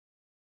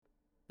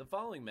The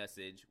following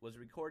message was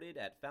recorded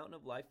at Fountain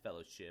of Life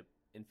Fellowship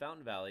in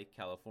Fountain Valley,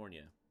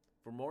 California.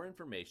 For more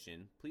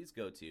information, please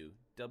go to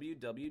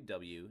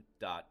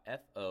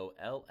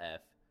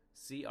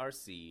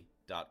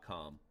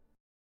www.folfcrc.com.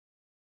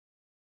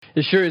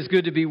 It sure is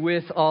good to be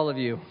with all of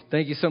you.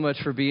 Thank you so much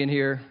for being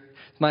here.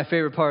 It's my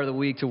favorite part of the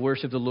week to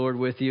worship the Lord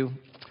with you.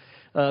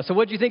 So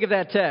what do you think of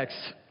that text?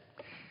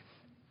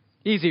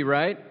 Easy,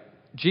 right?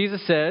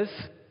 Jesus says,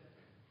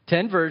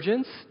 10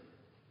 virgins,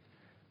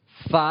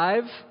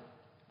 5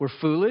 were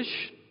foolish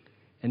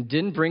and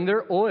didn't bring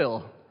their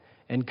oil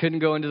and couldn't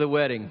go into the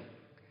wedding.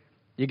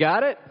 You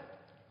got it?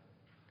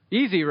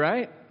 Easy,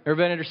 right?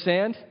 Everybody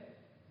understand?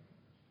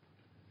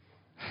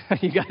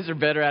 You guys are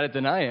better at it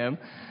than I am.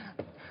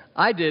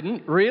 I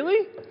didn't.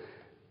 Really?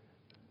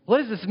 What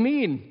does this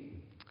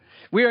mean?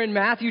 We are in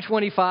Matthew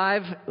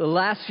 25, the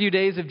last few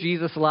days of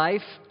Jesus'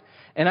 life,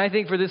 and I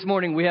think for this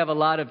morning we have a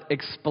lot of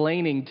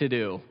explaining to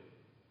do.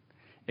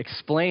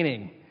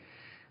 Explaining.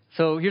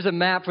 So here's a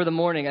map for the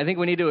morning. I think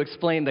we need to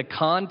explain the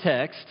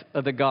context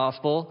of the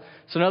gospel.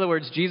 So in other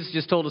words, Jesus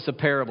just told us a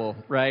parable,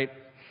 right?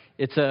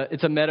 It's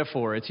a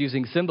metaphor. It's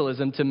using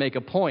symbolism to make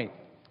a point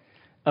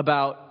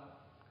about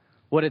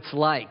what it's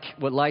like,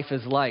 what life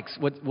is like,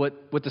 what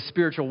the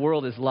spiritual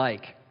world is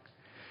like.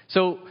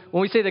 So when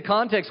we say the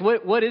context,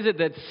 what is it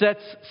that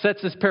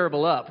sets this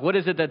parable up? What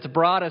is it that's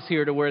brought us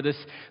here to where this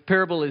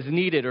parable is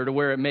needed or to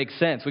where it makes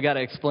sense? We got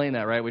to explain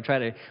that, right? We got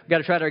to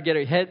try to get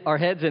our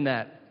heads in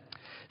that.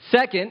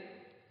 Second,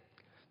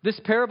 this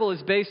parable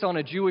is based on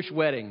a Jewish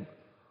wedding.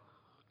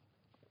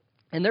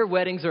 And their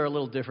weddings are a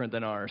little different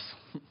than ours.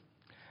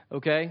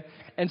 Okay?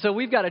 And so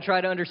we've got to try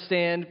to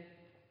understand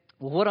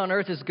what on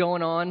earth is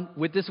going on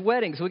with this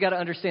wedding. So we've got to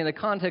understand the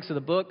context of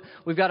the book.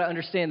 We've got to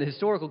understand the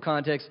historical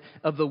context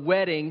of the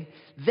wedding.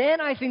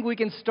 Then I think we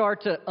can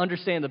start to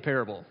understand the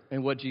parable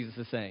and what Jesus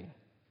is saying.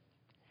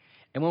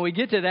 And when we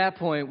get to that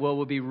point, well,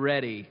 we'll be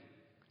ready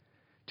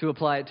to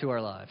apply it to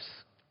our lives.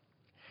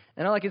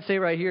 And all I can say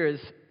right here is,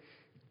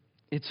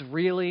 it's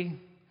really,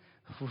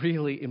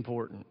 really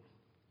important.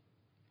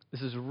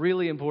 This is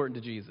really important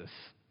to Jesus.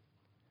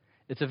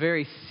 It's a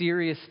very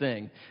serious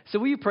thing. So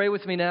will you pray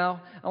with me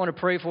now? I want to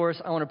pray for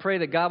us. I want to pray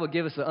that God will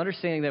give us the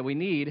understanding that we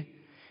need,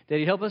 that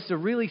He'd help us to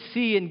really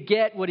see and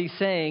get what He's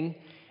saying,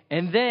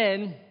 and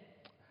then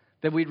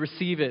that we'd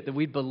receive it, that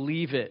we'd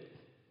believe it,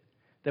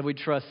 that we'd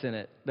trust in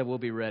it, that we'll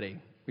be ready.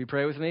 Will you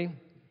pray with me?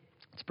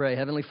 Let's pray.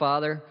 Heavenly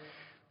Father,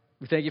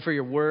 we thank You for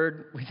Your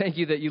word. We thank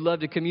You that You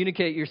love to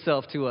communicate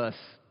Yourself to us.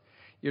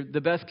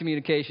 The best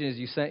communication is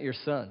You sent Your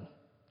Son,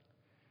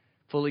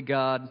 fully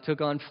God,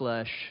 took on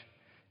flesh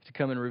to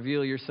come and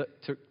reveal You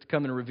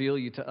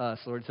to us.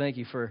 Lord, thank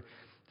You for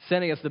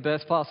sending us the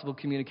best possible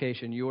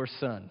communication, Your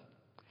Son.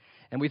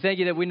 And we thank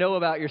You that we know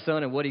about Your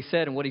Son and what He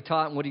said and what He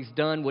taught and what He's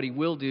done, what He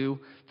will do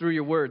through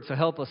Your word. So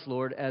help us,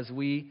 Lord, as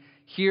we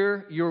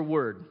hear Your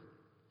word.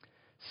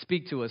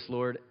 Speak to us,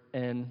 Lord,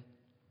 and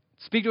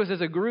speak to us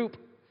as a group.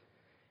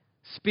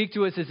 Speak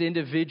to us as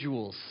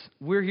individuals.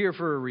 We're here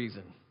for a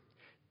reason.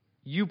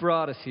 You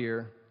brought us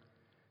here.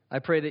 I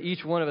pray that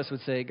each one of us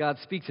would say, God,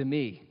 speak to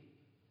me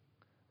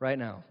right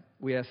now.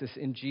 We ask this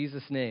in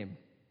Jesus' name.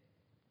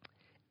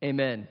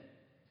 Amen.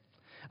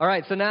 All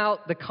right, so now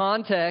the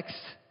context.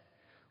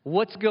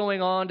 What's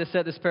going on to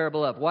set this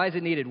parable up? Why is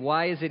it needed?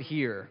 Why is it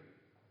here?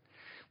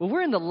 Well,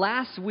 we're in the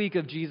last week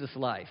of Jesus'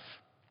 life.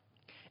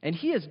 And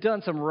He has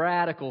done some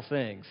radical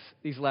things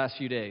these last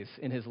few days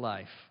in His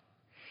life.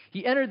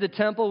 He entered the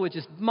temple with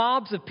just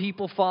mobs of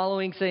people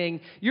following,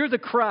 saying, "You're the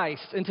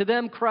Christ." And to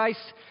them,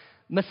 Christ,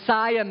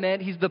 Messiah,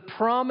 meant He's the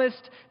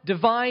promised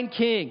divine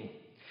king.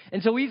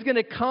 And so He's going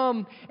to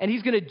come and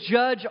He's going to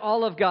judge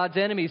all of God's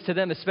enemies, to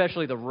them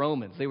especially the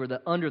Romans. They were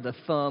under the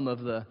thumb of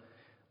the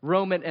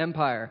Roman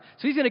Empire.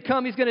 So He's going to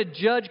come, He's going to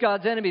judge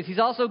God's enemies. He's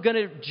also going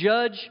to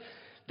judge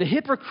the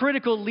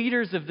hypocritical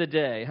leaders of the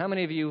day. How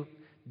many of you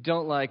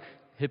don't like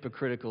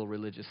hypocritical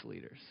religious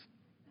leaders?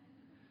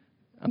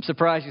 I'm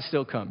surprised you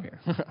still come here.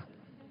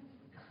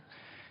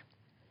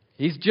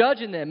 He's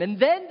judging them. And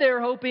then they're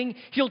hoping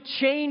He'll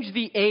change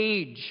the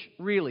age.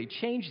 Really,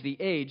 change the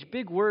age.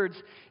 Big words.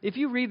 If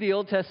you read the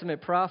Old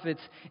Testament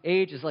prophets,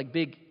 age is like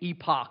big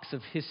epochs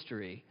of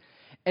history.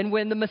 And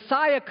when the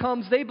Messiah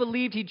comes, they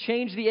believed He'd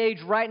change the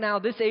age. Right now,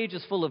 this age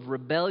is full of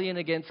rebellion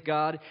against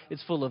God.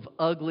 It's full of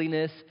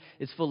ugliness.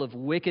 It's full of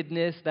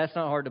wickedness. That's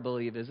not hard to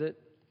believe, is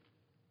it?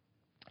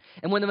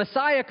 And when the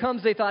Messiah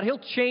comes, they thought He'll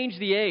change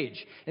the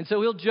age. And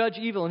so He'll judge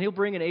evil and He'll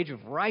bring an age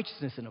of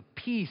righteousness and of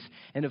peace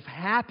and of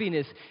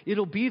happiness.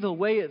 It'll be the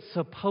way it's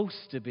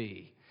supposed to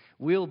be.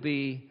 We'll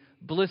be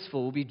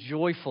blissful. We'll be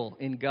joyful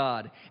in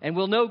God. And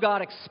we'll know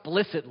God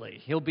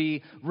explicitly. He'll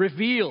be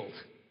revealed.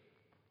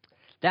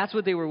 That's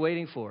what they were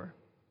waiting for.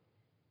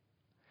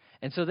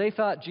 And so they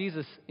thought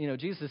Jesus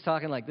is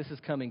talking like this is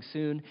coming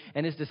soon.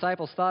 And His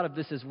disciples thought of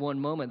this as one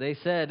moment. They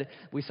said,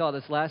 we saw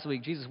this last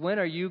week, Jesus, when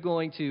are You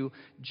going to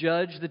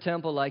judge the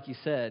temple like You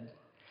said?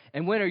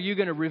 And when are You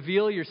going to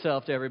reveal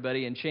Yourself to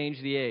everybody and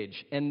change the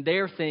age? And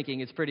they're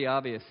thinking, it's pretty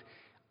obvious,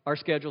 our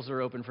schedules are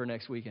open for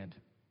next weekend.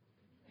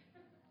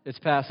 It's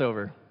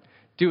Passover.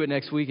 Do it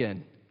next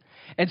weekend.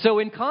 And so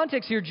in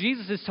context here,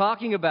 Jesus is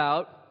talking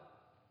about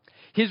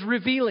his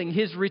revealing,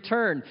 his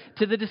return.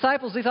 To the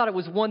disciples, they thought it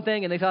was one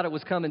thing and they thought it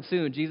was coming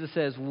soon. Jesus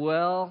says,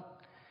 well,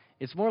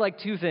 it's more like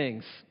two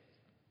things.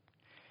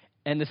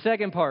 And the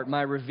second part,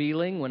 my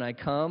revealing, when I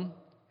come,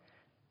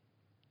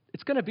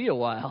 it's going to be a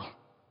while.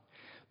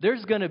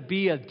 There's going to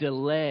be a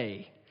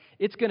delay.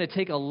 It's going to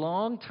take a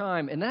long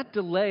time. And that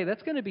delay,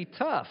 that's going to be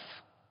tough.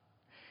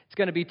 It's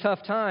going to be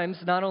tough times,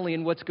 not only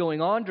in what's going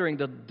on during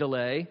the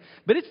delay,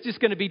 but it's just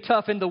going to be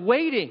tough in the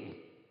waiting.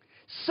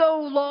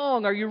 So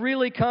long, are you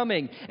really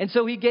coming? And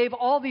so he gave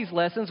all these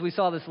lessons, we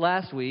saw this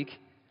last week,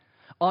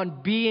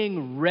 on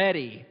being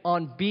ready,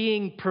 on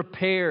being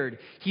prepared.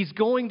 He's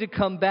going to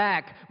come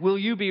back. Will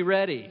you be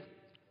ready?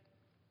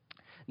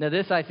 Now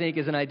this, I think,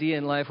 is an idea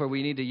in life where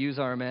we need to use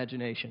our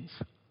imaginations.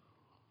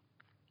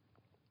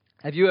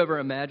 Have you ever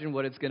imagined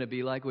what it's going to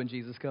be like when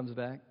Jesus comes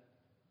back?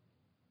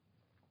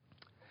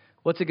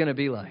 What's it going to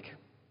be like?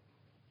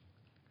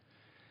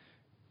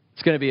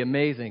 It's going to be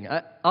amazing.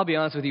 I'll be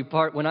honest with you.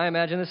 When I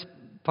imagine this,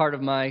 part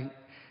of my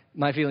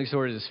feeling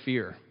sort of is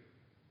fear.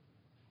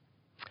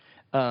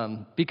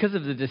 Because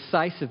of the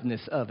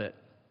decisiveness of it.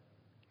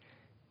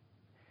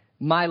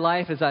 My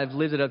life as I've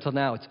lived it up till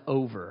now, it's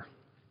over.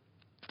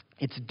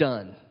 It's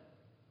done.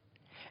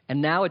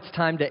 And now it's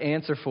time to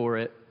answer for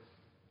it.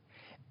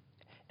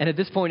 And at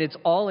this point, it's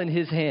all in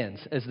his hands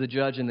as the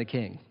judge and the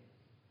king.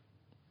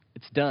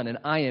 It's done, and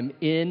I am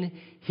in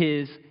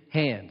his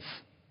hands.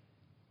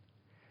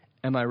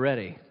 Am I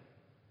ready?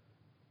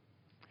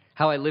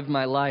 How I lived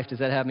my life, does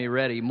that have me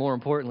ready? More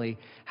importantly,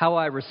 how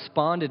I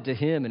responded to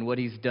him and what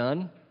he's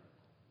done,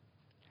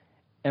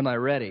 am I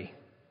ready?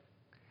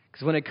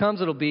 Because when it comes,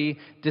 it'll be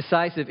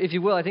decisive. If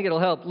you will, I think it'll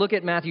help. Look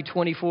at Matthew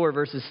 24,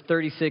 verses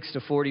 36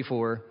 to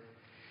 44.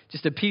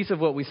 Just a piece of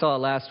what we saw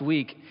last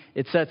week.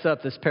 It sets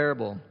up this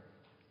parable.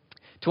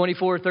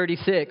 24,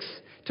 36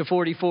 to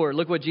 44.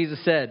 Look what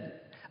Jesus said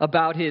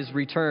about his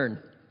return.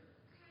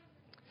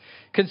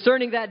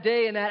 Concerning that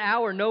day and that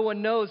hour, no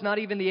one knows, not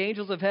even the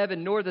angels of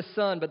heaven, nor the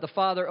Son, but the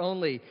Father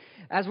only.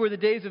 As were the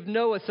days of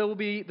Noah, so will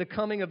be the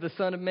coming of the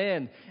Son of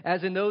Man.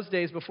 As in those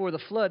days before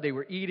the flood, they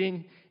were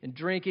eating and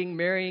drinking,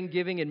 marrying,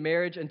 giving in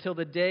marriage, until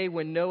the day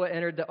when Noah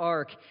entered the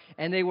ark.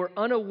 And they were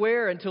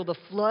unaware until the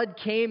flood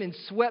came and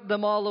swept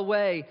them all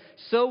away.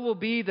 So will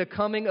be the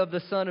coming of the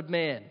Son of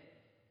Man.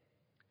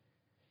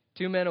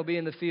 2 men will be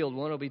in the field,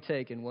 one will be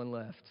taken, one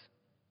left.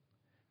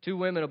 2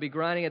 women will be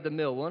grinding at the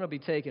mill, one will be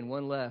taken,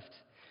 one left.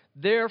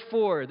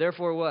 Therefore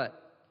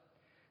what?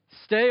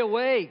 Stay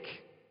awake.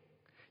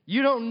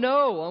 You don't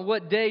know on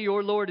what day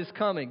your Lord is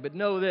coming, but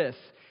know this.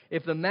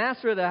 If the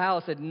master of the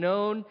house had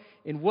known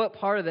in what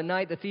part of the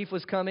night the thief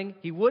was coming,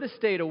 he would have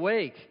stayed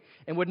awake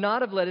and would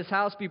not have let his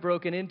house be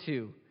broken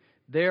into.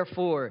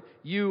 Therefore,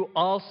 you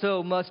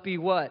also must be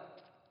what?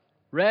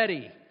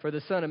 Ready, for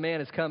the Son of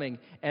Man is coming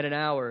at an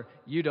hour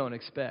you don't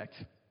expect.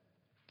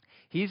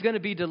 He's going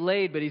to be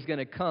delayed, but he's going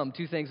to come.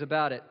 2 things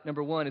about it.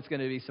 Number 1, it's going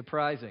to be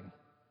surprising.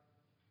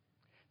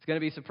 It's going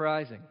to be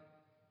surprising.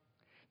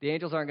 The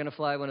angels aren't going to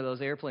fly one of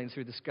those airplanes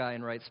through the sky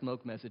and write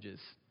smoke messages.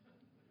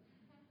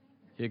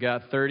 You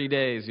got 30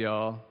 days,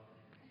 y'all.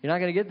 You're not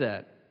going to get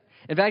that.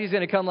 In fact, he's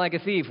going to come like a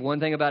thief. One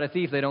thing about a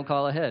thief, they don't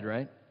call ahead,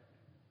 right?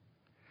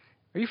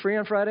 Are you free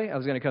on Friday? I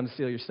was going to come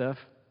steal your stuff.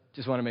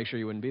 Just want to make sure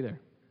you wouldn't be there.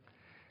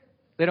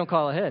 They don't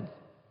call ahead.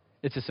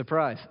 It's a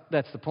surprise.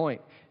 That's the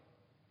point.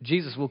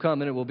 Jesus will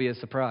come and it will be a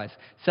surprise.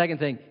 Second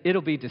thing,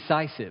 it'll be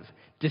decisive.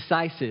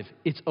 Decisive.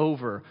 It's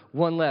over.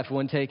 One left,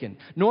 one taken.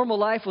 Normal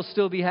life will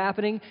still be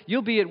happening.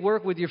 You'll be at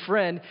work with your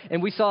friend.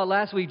 And we saw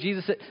last week,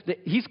 Jesus said that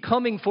he's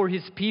coming for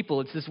his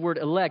people. It's this word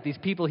elect. These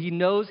people he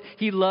knows,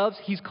 he loves,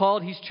 he's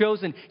called, he's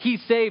chosen,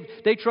 he's saved.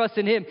 They trust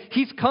in him.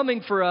 He's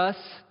coming for us.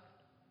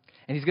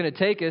 And he's going to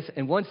take us.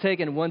 And one's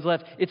taken and one's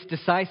left. It's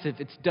decisive.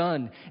 It's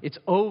done. It's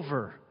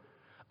over.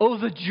 Oh,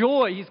 the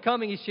joy. He's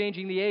coming. He's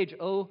changing the age.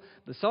 Oh,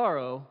 the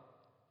sorrow.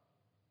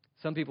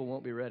 Some people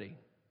won't be ready.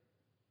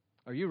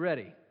 Are you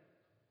ready?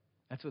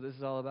 That's what this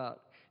is all about.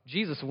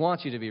 Jesus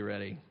wants you to be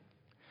ready.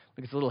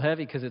 Look, it's a little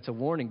heavy because it's a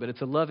warning, but it's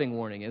a loving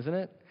warning, isn't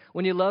it?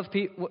 When you love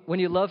people,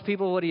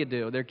 what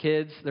do? They're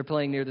kids. They're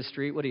playing near the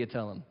street. What do you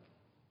tell them?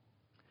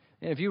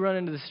 And if you run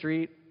into the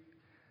street,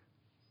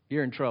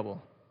 you're in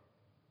trouble.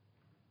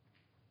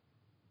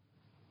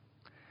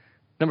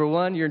 Number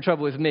 1, you're in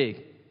trouble with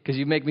me because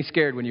you make me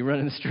scared when you run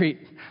in the street.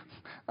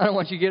 I don't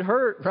want you to get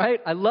hurt,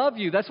 right? I love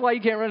you. That's why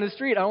you can't run in the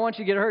street. I don't want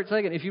you to get hurt.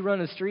 Second, if you run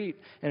in the street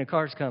and a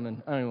car's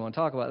coming, I don't even want to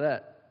talk about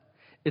that.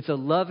 It's a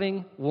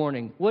loving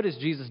warning. What is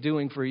Jesus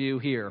doing for you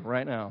here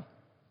right now?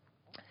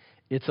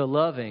 It's a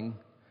loving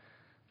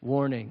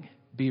warning.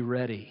 Be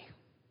ready.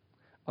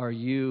 Are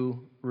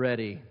you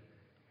ready?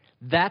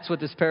 That's what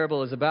this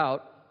parable is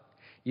about.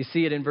 You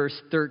see it in verse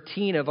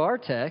 13 of our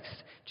text.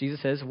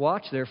 Jesus says,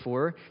 watch,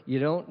 therefore, you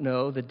don't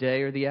know the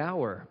day or the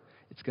hour.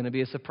 It's going to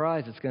be a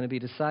surprise. It's going to be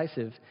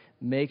decisive.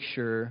 Make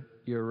sure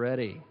you're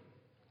ready.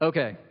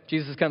 Okay,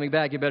 Jesus is coming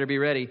back. You better be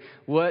ready.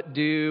 What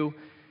do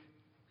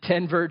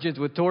 10 virgins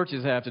with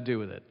torches have to do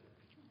with it?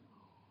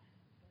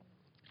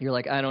 You're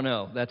like, I don't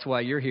know. That's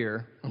why you're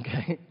here.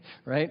 Okay,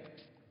 right?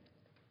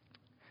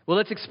 Well,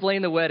 let's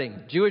explain the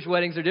wedding. Jewish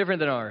weddings are different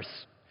than ours.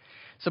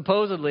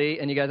 Supposedly,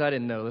 and you guys, I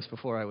didn't know this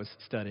before I was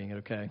studying it,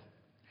 okay?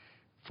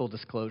 Full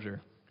disclosure.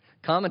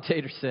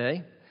 Commentators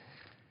say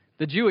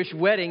the Jewish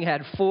wedding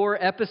had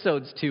 4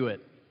 episodes to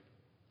it.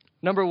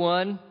 Number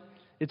 1,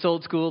 it's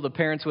old school. The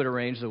parents would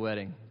arrange the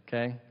wedding,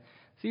 okay?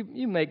 So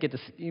you might get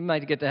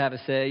to have a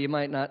say. You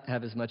might not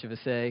have as much of a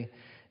say.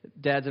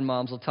 Dads and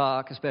moms will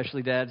talk,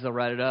 especially dads. They'll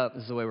write it up.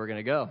 This is the way we're going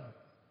to go.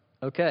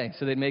 Okay,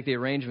 so they'd make the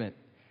arrangement.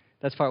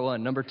 That's part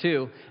 1. Number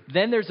 2,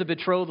 then there's a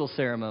betrothal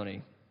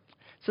ceremony.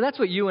 So that's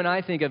what you and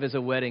I think of as a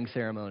wedding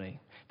ceremony.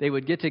 They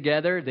would get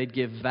together. They'd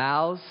give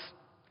vows.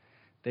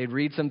 They'd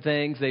read some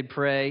things. They'd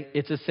pray.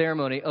 It's a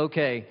ceremony.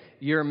 Okay,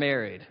 you're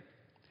married.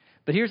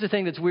 But here's the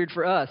thing that's weird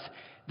for us.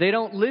 They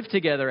don't live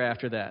together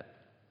after that.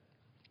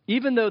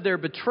 Even though they're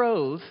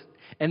betrothed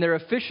and they're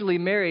officially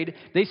married,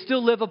 they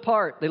still live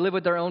apart. They live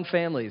with their own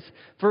families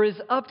for is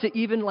up to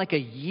even like a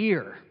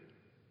year.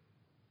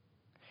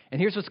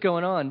 And here's what's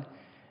going on.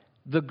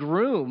 The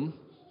groom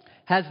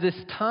has this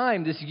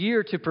time, this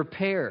year to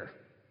prepare.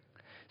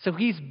 So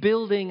he's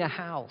building a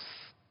house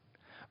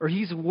or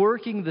he's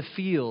working the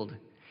field.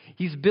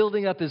 He's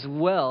building up his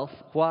wealth.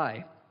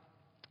 Why?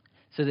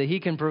 So that he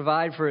can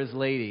provide for his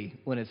lady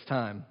when it's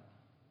time.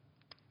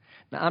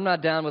 Now, I'm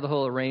not down with the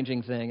whole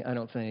arranging thing, I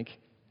don't think.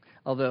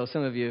 Although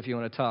some of you, if you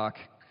want to talk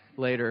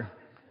later.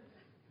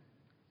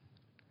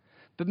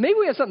 But maybe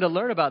we have something to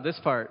learn about this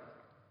part.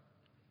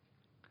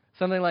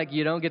 Something like,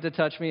 you don't get to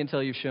touch me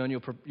until you've shown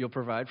you'll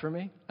provide for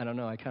me? I don't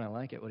know, I kind of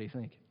like it. What do you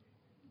think?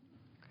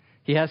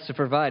 He has to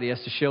provide. He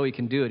has to show he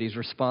can do it. He's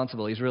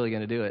responsible. He's really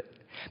going to do it.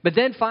 But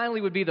then finally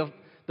would be the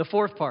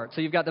 4th part.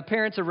 So you've got the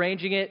parents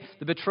arranging it,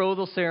 the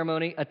betrothal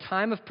ceremony, a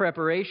time of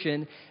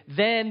preparation,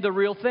 then the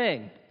real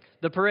thing.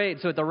 The parade.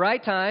 So at the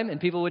right time,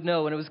 and people would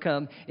know when it was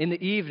come, in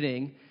the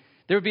evening,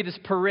 there would be this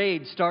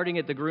parade starting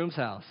at the groom's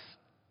house.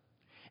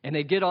 And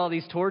they'd get all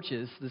these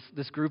torches,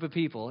 this group of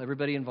people,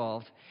 everybody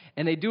involved,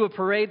 and they do a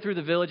parade through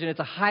the village, and it's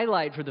a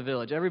highlight for the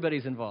village.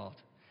 Everybody's involved.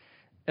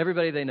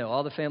 Everybody they know,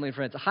 all the family and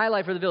friends. A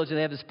highlight for the village, and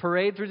they have this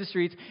parade through the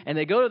streets, and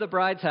they go to the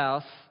bride's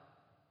house,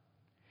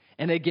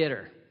 and they get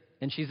her,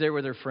 and she's there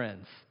with her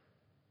friends.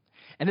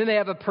 And then they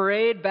have a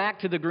parade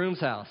back to the groom's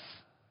house.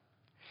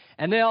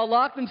 And they all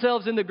lock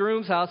themselves in the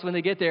groom's house when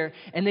they get there,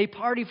 and they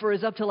party for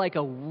as up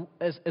to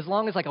as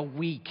long as like a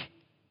week.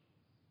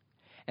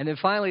 And then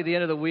finally, at the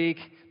end of the week,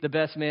 the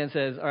best man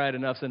says, all right,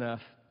 enough's enough.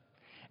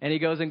 And he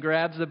goes and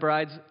grabs the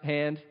bride's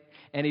hand,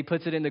 and he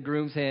puts it in the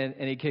groom's hand,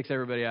 and he kicks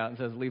everybody out and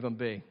says, leave them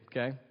be,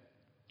 okay?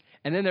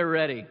 And then they're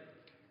ready.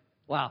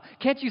 Wow.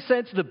 Can't you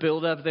sense the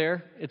buildup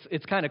there?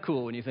 It's kind of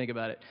cool when you think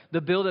about it.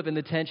 The buildup and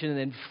the tension, and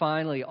then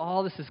finally,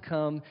 all this has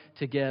come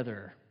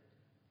together.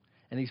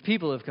 And these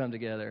people have come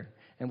together.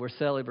 And we're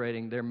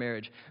celebrating their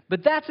marriage.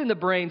 But that's in the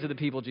brains of the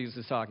people Jesus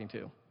is talking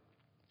to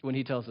when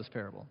he tells this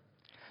parable.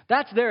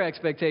 That's their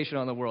expectation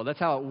on the world. That's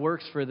how it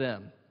works for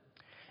them.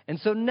 And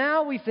so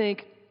now we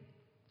think,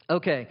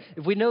 okay,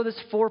 if we know this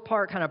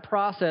 4-part kind of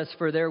process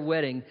for their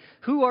wedding,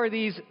 who are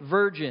these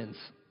virgins?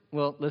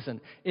 Well, listen,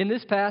 in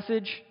this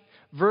passage,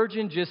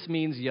 virgin just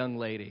means young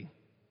lady.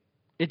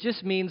 It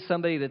just means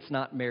somebody that's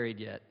not married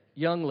yet.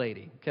 Young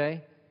lady,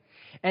 okay?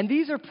 And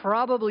these are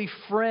probably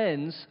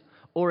friends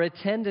or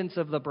attendants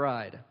of the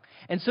bride.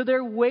 And so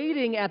they're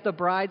waiting at the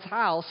bride's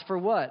house for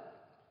what?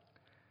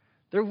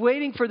 They're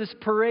waiting for this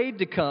parade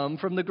to come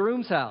from the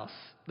groom's house.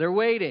 They're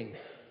waiting.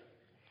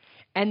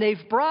 And they've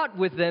brought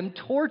with them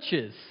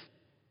torches.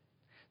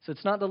 So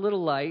it's not the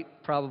little light,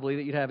 probably,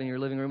 that you'd have in your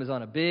living room. It's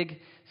on a big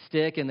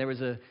stick, and there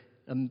was a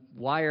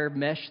wire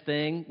mesh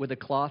thing with a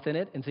cloth in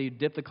it. And so you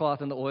dip the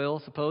cloth in the oil,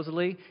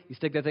 supposedly. You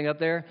stick that thing up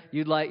there.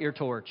 You'd light your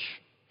torch.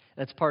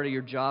 That's part of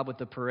your job with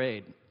the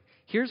parade.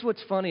 Here's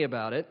what's funny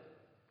about it.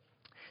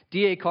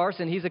 D.A.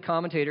 Carson, he's a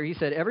commentator. He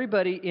said,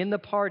 everybody in the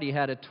party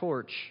had a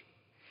torch.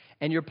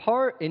 And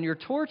your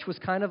torch was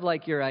kind of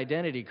like your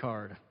identity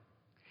card.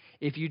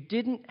 If you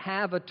didn't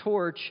have a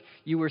torch,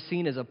 you were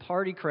seen as a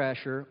party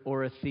crasher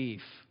or a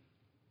thief.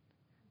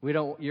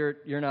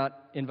 You're not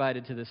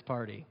invited to this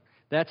party.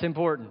 That's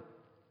important.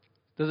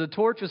 So the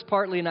torch was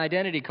partly an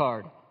identity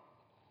card.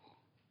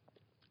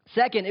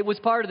 Second, it was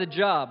part of the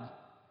job.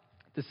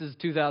 This is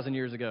 2,000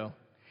 years ago.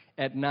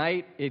 At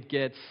night, it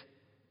gets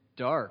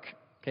dark.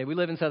 Okay, we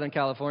live in Southern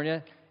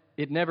California.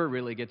 It never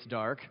really gets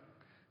dark,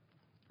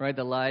 right?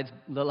 The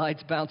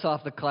lights bounce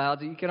off the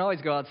clouds. You can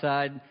always go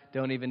outside,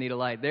 don't even need a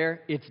light.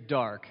 There, it's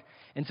dark.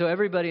 And so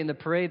everybody in the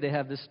parade, they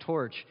have this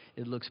torch.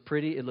 It looks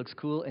pretty, it looks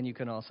cool, and you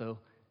can also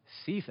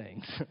see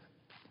things.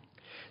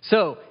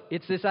 So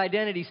it's this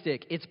identity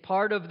stick. It's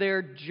part of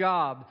their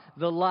job,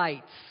 the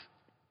lights.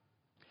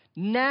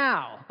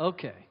 Now,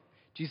 okay,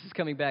 Jesus is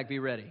coming back, be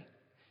ready.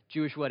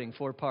 Jewish wedding,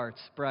 4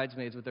 parts,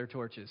 bridesmaids with their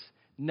torches.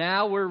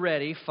 Now we're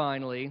ready,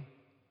 finally,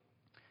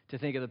 to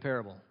think of the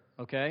parable,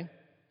 okay?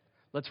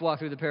 Let's walk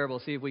through the parable,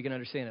 see if we can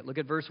understand it. Look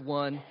at verse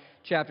 1,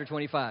 chapter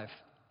 25.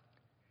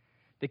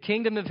 The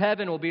kingdom of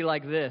heaven will be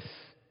like this.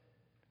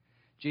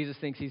 Jesus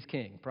thinks he's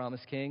king,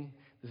 promised king.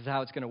 This is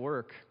how it's going to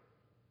work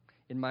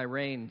in my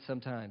reign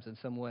sometimes, in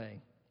some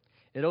way.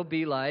 It'll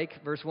be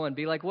like, verse 1,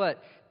 be like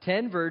what?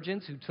 10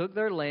 virgins who took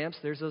their lamps,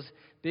 there's those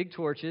big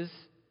torches,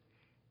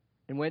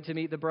 and went to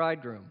meet the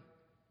bridegroom.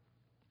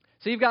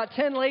 So you've got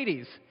 10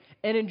 ladies,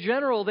 and in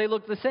general, they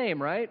look the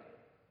same, right?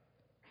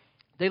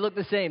 They look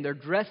the same. They're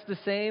dressed the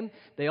same.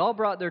 They all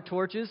brought their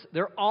torches.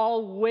 They're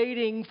all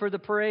waiting for the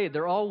parade.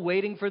 They're all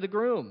waiting for the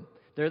groom.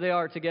 There they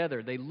are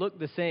together. They look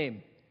the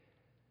same.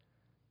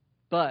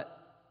 But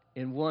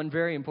in one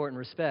very important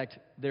respect,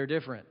 they're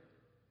different.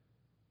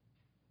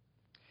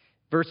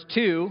 Verse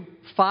 2,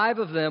 5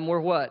 of them were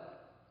what?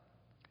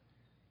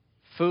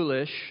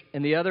 Foolish,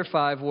 and the other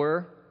 5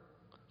 were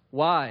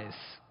wise.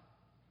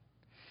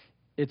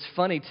 It's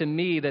funny to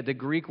me that the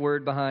Greek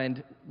word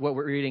behind what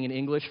we're reading in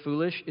English,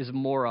 foolish, is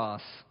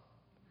moros.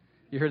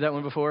 You heard that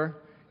one before?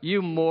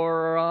 You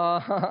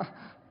moron.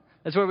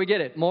 That's where we get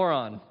it,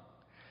 moron.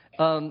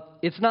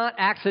 It's not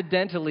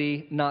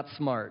accidentally not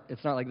smart.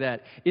 It's not like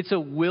that. It's a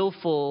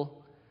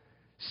willful,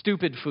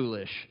 stupid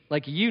foolish.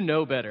 Like, you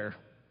know better.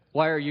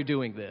 Why are you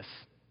doing this?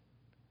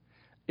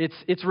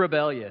 It's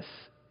rebellious.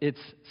 It's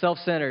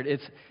self-centered.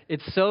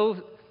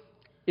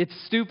 It's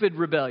stupid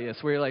rebellious,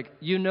 where you're like,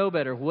 you know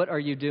better. What are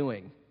you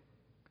doing?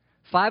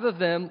 5 of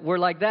them were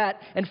like that,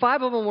 and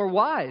 5 of them were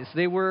wise.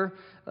 They were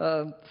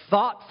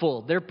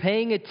thoughtful. They're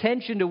paying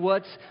attention to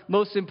what's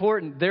most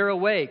important. They're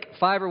awake.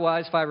 5 are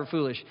wise, 5 are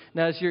foolish.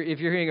 Now, if you're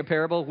hearing a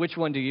parable, which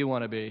one do you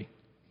want to be?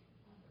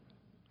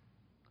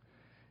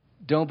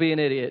 Don't be an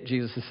idiot,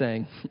 Jesus is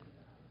saying.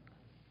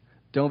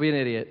 Don't be an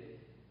idiot.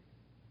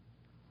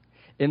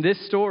 In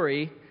this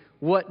story,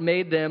 what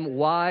made them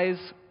wise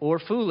or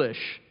foolish?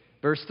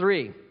 Verse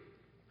 3,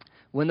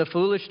 when the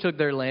foolish took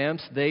their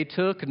lamps, they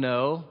took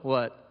no,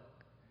 what?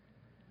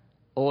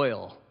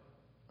 Oil.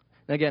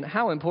 Now again,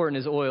 how important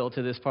is oil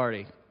to this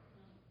party?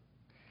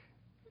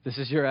 This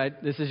is your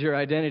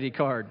identity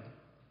card.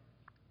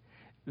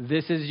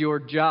 This is your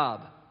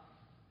job.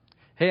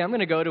 Hey, I'm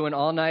going to go to an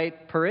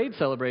all-night parade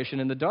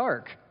celebration in the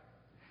dark,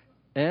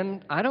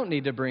 and I don't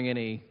need to bring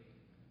any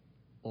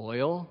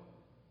oil.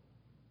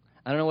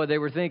 I don't know what they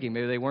were thinking.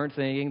 Maybe they weren't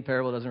thinking. The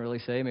parable doesn't really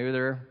say. Maybe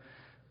they're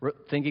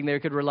thinking they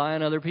could rely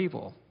on other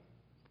people.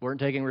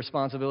 Weren't taking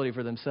responsibility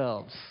for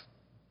themselves.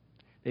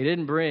 They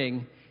didn't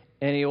bring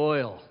any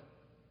oil.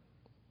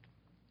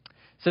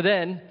 So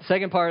then,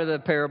 second part of the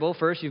parable,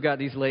 first you've got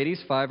these ladies,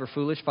 5 are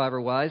foolish, 5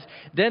 are wise.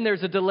 Then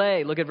there's a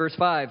delay. Look at verse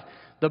 5.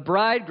 The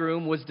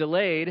bridegroom was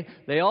delayed.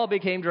 They all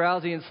became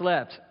drowsy and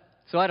slept.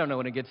 So I don't know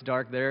when it gets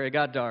dark there. It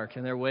got dark,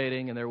 and they're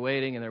waiting, and they're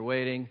waiting, and they're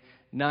waiting.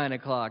 9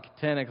 o'clock,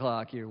 10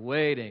 o'clock, you're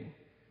waiting.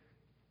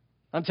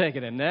 I'm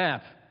taking a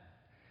nap.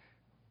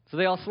 So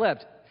they all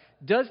slept.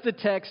 Does the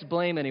text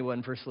blame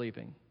anyone for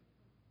sleeping?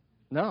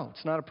 No,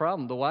 it's not a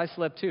problem. The wise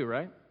slept too,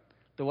 right?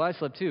 The wise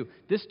slept too.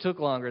 This took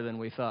longer than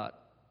we thought.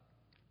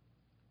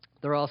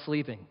 They're all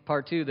sleeping.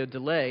 Part 2, the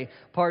delay.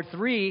 Part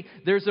 3,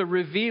 there's a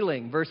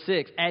revealing. Verse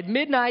 6, at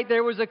midnight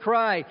there was a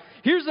cry.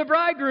 Here's the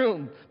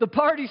bridegroom. The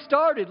party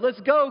started. Let's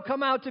go.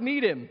 Come out to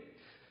meet him.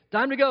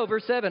 Time to go.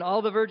 Verse 7,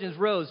 all the virgins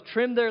rose,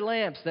 trimmed their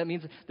lamps. That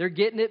means they're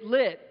getting it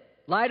lit.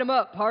 Light them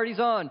up. Party's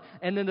on.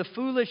 And then the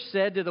foolish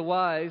said to the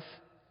wise,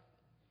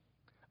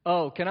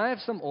 oh, can I have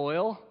some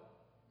oil?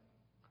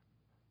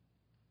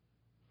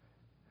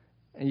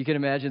 And you can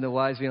imagine the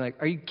wise being like,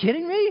 are you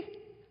kidding me?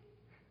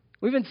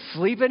 We've been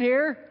sleeping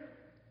here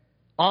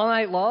all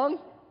night long,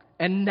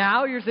 and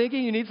now you're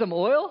thinking you need some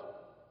oil?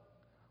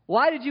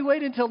 Why did you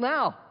wait until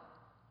now?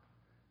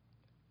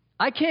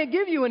 I can't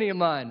give you any of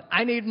mine.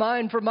 I need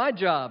mine for my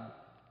job.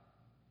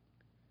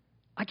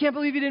 I can't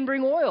believe you didn't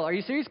bring oil. Are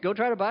you serious? Go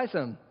try to buy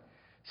some.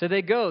 So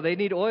they go. They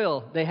need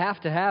oil. They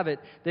have to have it.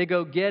 They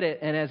go get it.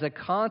 And as a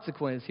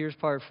consequence, here's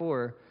part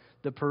 4,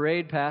 the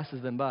parade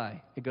passes them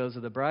by. It goes to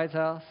the bride's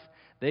house.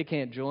 They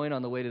can't join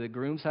on the way to the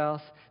groom's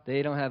house.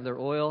 They don't have their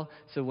oil.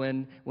 So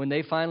when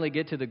they finally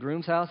get to the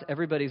groom's house,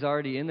 everybody's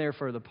already in there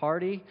for the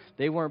party.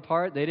 They weren't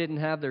part. They didn't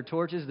have their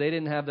torches. They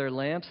didn't have their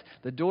lamps.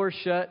 The door's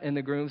shut, and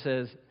the groom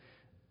says,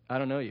 I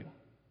don't know you.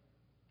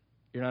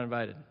 You're not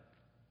invited.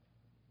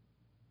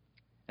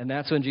 And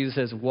that's when Jesus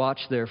says, watch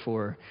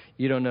therefore.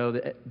 You don't know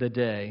the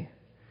day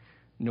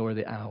nor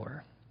the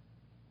hour.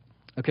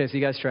 Okay, so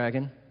you guys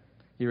tracking?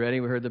 You ready?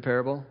 We heard the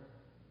parable.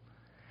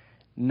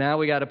 Now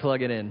we got to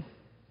plug it in.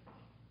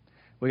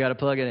 We got to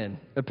plug it in.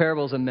 A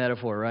parable is a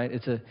metaphor, right?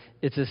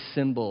 It's a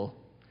symbol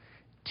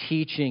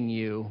teaching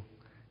you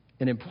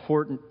an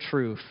important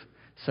truth.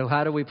 So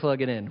how do we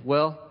plug it in?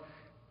 Well,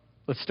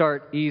 let's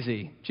start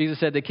easy. Jesus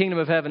said the kingdom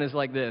of heaven is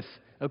like this.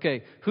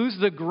 Okay, who's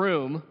the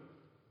groom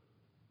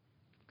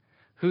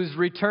whose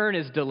return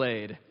is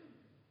delayed?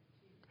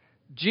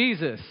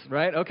 Jesus,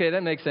 right? Okay,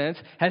 that makes sense.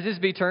 Has his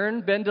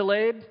return been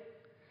delayed?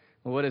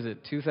 Well, what is it,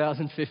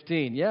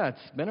 2015? Yeah,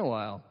 it's been a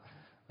while.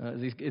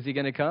 Is he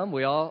going to come?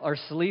 We all are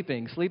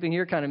sleeping. Sleeping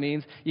here kind of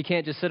means you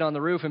can't just sit on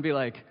the roof and be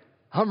like,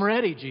 I'm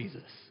ready,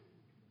 Jesus.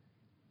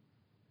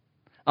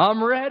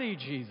 I'm ready,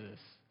 Jesus.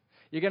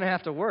 You're going to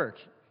have to work.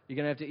 You're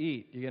going to have to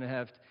eat. You're going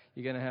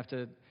to have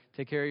to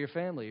take care of your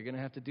family. You're going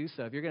to have to do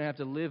stuff. You're going to have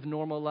to live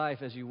normal life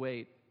as you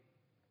wait.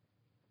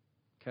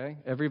 Okay?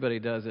 Everybody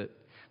does it.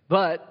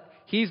 But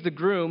He's the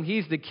groom.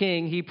 He's the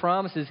king. He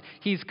promises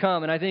he's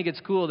come. And I think it's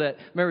cool that,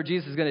 remember,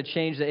 Jesus is going to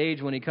change the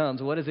age when he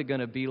comes. What is it going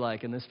to be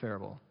like in this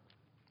parable?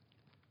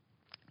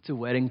 It's a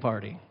wedding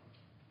party.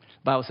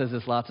 The Bible says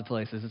this lots of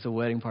places. It's a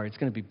wedding party. It's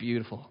going to be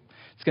beautiful.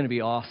 It's going to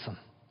be awesome.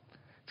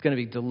 It's going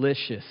to be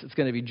delicious. It's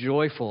going to be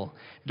joyful.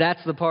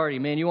 That's the party.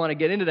 Man, you want to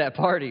get into that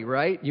party,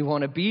 right? You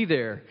want to be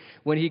there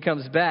when he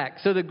comes back.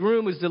 So the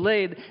groom was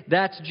delayed.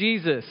 That's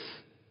Jesus.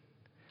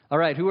 All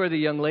right, who are the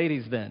young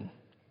ladies then?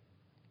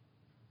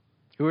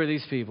 Who are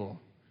these people?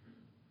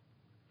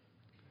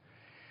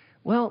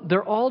 Well,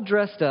 they're all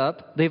dressed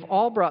up. They've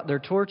all brought their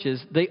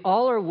torches. They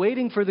all are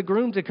waiting for the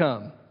groom to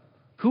come.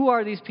 Who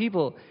are these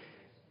people?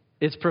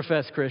 It's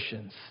professed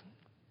Christians.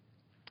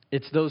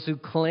 It's those who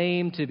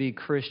claim to be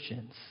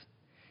Christians.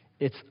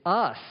 It's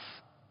us.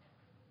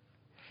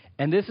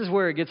 And this is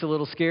where it gets a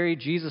little scary.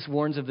 Jesus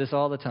warns of this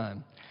all the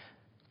time.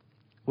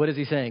 What is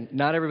he saying?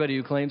 Not everybody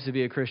who claims to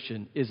be a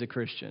Christian is a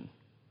Christian.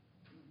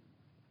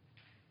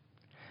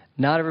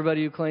 Not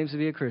everybody who claims to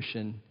be a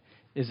Christian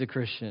is a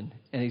Christian.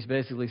 And he's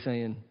basically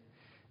saying,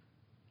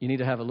 you need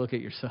to have a look at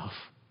yourself.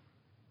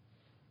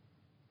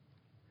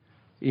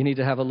 You need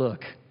to have a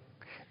look.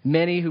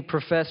 Many who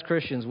profess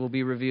Christians will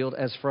be revealed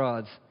as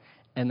frauds,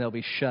 and they'll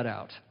be shut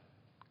out.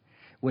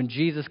 When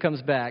Jesus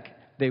comes back,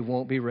 they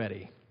won't be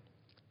ready.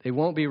 They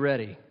won't be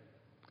ready.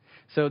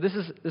 So this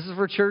is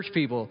for church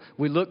people.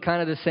 We look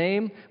kind of the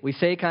same. We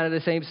say kind of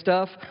the same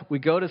stuff. We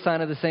go to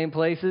kind of the same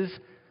places.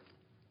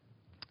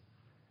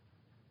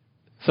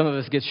 Some of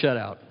us get shut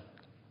out.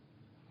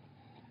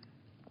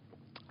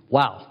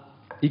 Wow.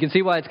 You can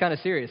see why it's kind of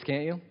serious,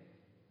 can't you?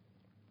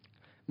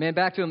 Man,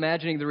 back to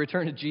imagining the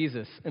return of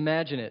Jesus.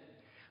 Imagine it.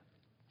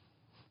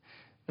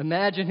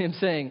 Imagine him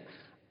saying,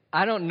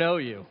 I don't know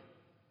you.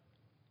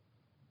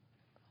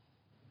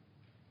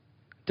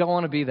 Don't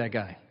want to be that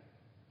guy.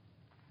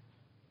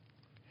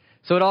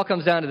 So it all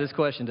comes down to this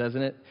question,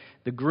 doesn't it?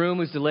 The groom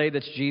who's delayed,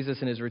 that's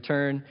Jesus in his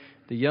return.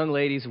 The young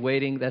ladies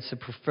waiting, that's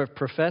the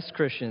professed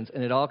Christians.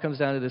 And it all comes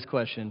down to this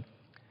question.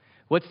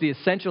 What's the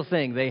essential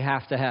thing they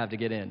have to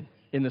get in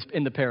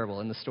the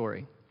parable, in the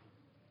story?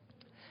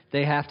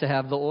 They have to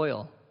have the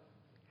oil.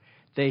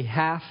 They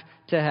have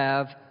to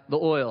have the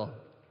oil.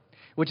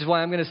 Which is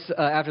why I'm going to,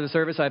 after the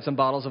service, I have some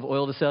bottles of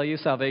oil to sell you,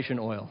 salvation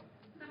oil.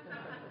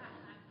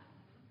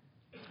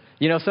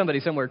 You know, somebody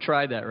somewhere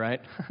tried that,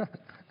 right?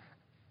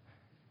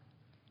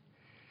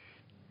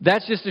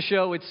 That's just to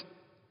show is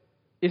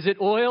it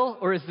oil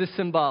or is this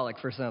symbolic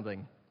for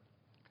something?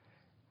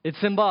 It's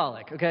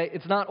symbolic, okay?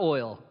 It's not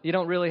oil. You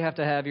don't really have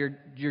to have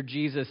your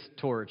Jesus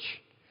torch.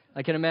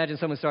 I can imagine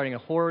someone starting a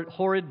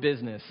horrid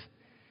business.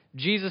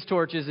 Jesus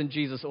torches and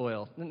Jesus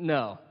oil.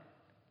 No.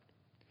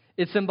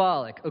 It's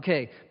symbolic,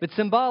 okay. But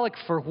symbolic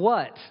for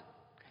what?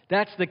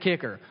 That's the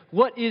kicker.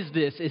 What is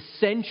this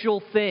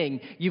essential thing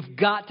you've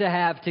got to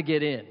have to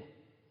get in?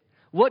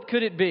 What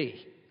could it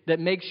be that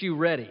makes you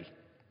ready?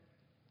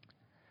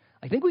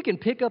 I think we can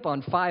pick up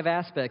on 5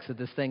 aspects that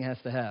this thing has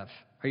to have.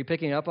 Are you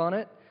picking up on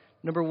it?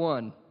 Number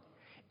 1,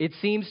 it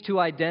seems to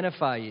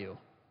identify you.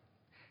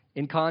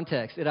 In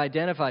context, it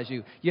identifies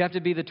you. You have to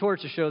be the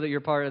torch to show that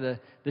you're part of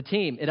the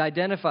team. It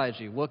identifies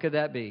you. What could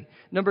that be?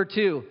 Number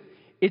 2,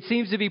 it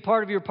seems to be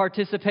part of your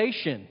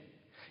participation.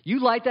 You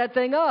light that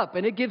thing up,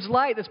 and it gives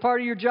light. That's part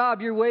of your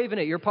job. You're waving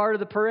it. You're part of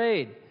the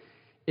parade.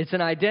 It's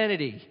an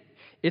identity.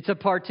 It's a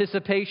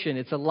participation.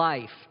 It's a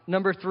life.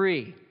 Number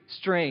 3,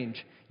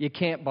 strange. You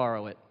can't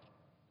borrow it.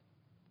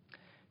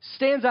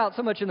 Stands out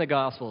so much in the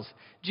Gospels.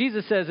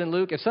 Jesus says in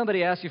Luke, if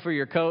somebody asks you for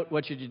your coat,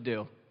 what should you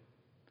do?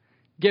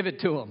 Give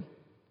it to them.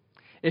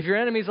 If your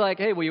enemy's like,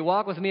 hey, will you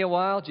walk with me a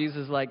while? Jesus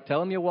is like,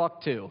 tell him you'll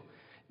walk too.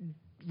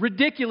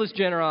 Ridiculous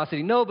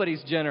generosity.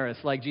 Nobody's generous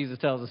like Jesus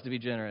tells us to be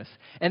generous.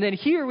 And then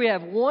here we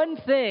have one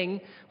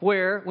thing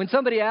where when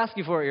somebody asks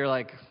you for it, you're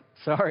like,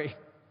 sorry,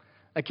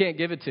 I can't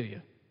give it to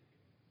you.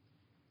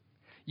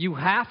 You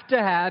have to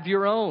have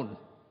your own.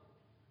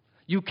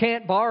 You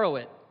can't borrow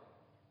it.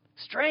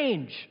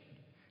 Strange.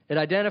 It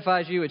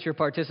identifies you. It's your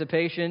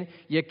participation.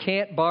 You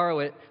can't borrow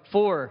it.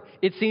 4,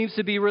 it seems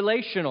to be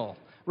relational.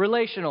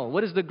 Relational.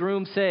 What does the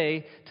groom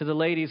say to the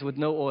ladies with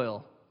no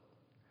oil?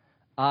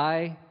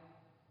 I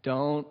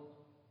don't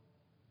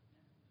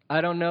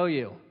know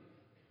you.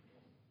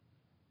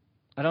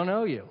 I don't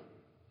know you.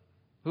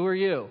 Who are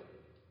you?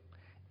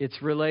 It's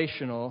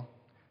relational.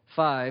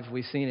 5,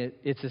 we've seen it.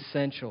 It's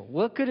essential.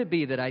 What could it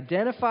be that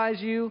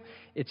identifies you?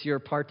 It's your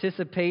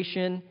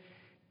participation.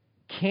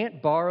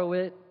 Can't borrow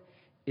it.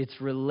 It's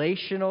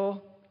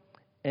relational.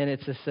 And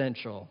it's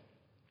essential.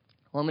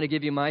 Well, I'm going to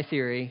give you my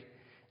theory,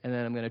 and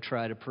then I'm going to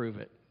try to prove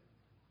it.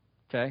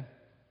 Okay?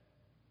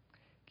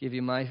 Give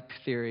you my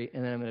theory,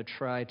 and then I'm going to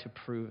try to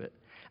prove it.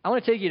 I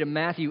want to take you to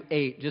Matthew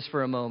 8 just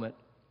for a moment.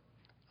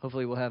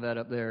 Hopefully we'll have that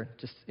up there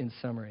just in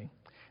summary.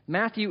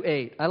 Matthew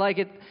 8. I like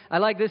it. I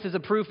like this as a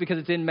proof because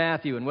it's in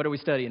Matthew. And what are we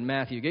studying?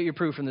 Matthew. Get your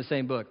proof from the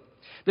same book.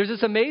 There's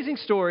this amazing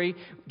story.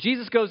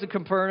 Jesus goes to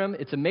Capernaum.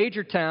 It's a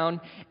major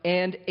town,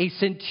 and a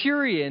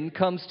centurion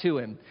comes to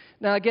him.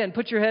 Now, again,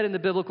 put your head in the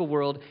biblical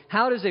world.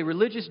 How does a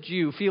religious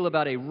Jew feel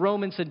about a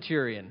Roman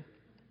centurion?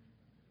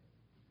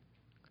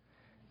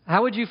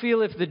 How would you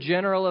feel if the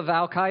general of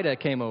Al-Qaeda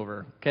came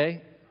over?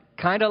 Okay?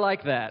 Kind of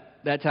like that.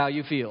 That's how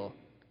you feel.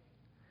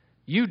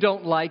 You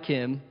don't like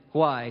him.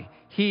 Why?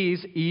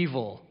 He's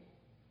evil.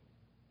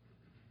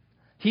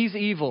 He's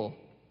evil.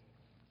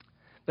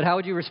 But how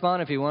would you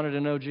respond if you wanted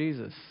to know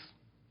Jesus?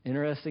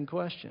 Interesting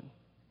question.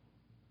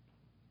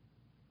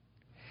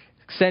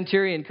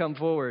 Centurion come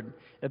forward,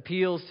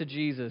 appeals to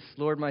Jesus.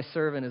 Lord, my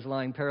servant is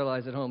lying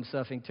paralyzed at home,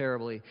 suffering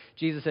terribly.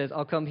 Jesus says,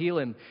 I'll come heal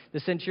him. The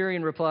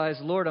centurion replies,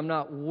 Lord, I'm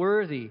not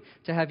worthy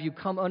to have you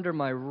come under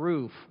my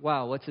roof.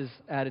 Wow, what's his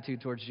attitude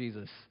towards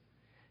Jesus?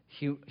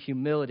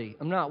 Humility.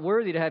 I'm not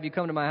worthy to have you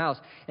come to my house.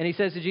 And he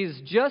says to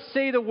Jesus, just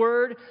say the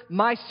word,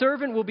 my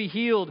servant will be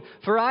healed.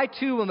 For I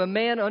too am a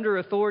man under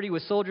authority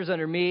with soldiers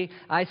under me.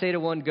 I say to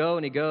one, go,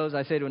 and he goes.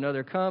 I say to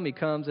another, come, he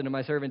comes. And to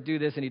my servant, do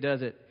this, and he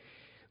does it.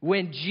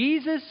 When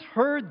Jesus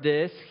heard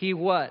this, he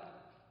what?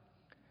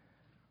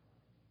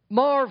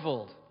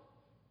 Marveled.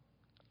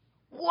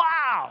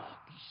 Wow!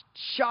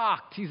 He's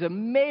shocked. He's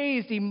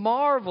amazed. He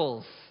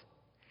marvels.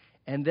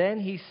 And then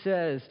he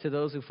says to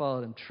those who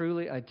followed him,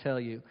 truly I tell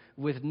you,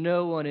 with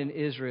no one in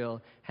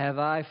Israel have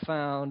I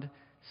found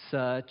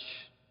such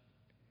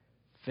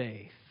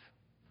faith.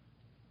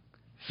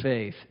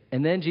 Faith.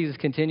 And then Jesus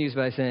continues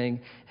by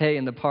saying, hey,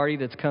 in the party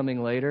that's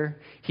coming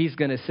later, he's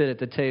going to sit at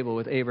the table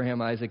with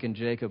Abraham, Isaac, and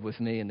Jacob with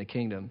me in the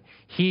kingdom.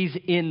 He's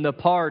in the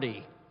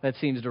party. That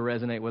seems to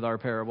resonate with our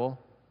parable.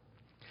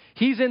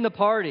 He's in the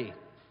party.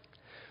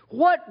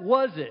 What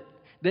was it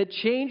that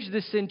changed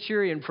the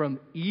centurion from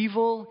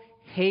evil,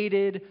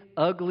 hated,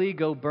 ugly,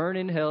 go burn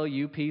in hell,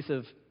 you piece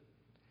of...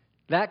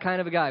 that kind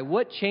of a guy?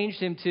 What changed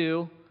him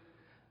to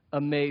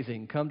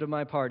amazing, come to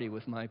my party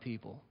with my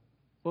people?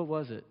 What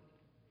was it?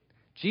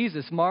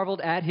 Jesus marveled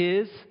at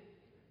his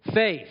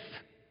faith.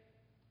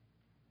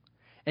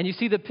 And you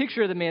see the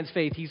picture of the man's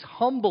faith. He's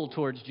humble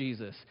towards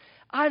Jesus.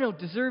 I don't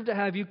deserve to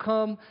have you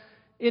come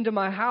into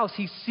my house.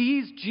 He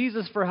sees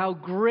Jesus for how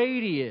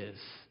great he is.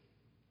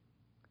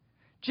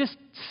 Just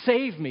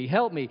save me,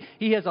 help me.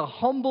 He has a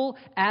humble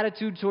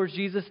attitude towards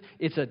Jesus.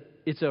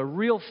 It's a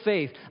real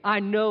faith.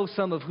 I know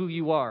some of who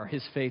you are,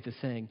 his faith is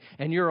saying,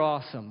 and you're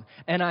awesome,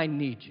 and I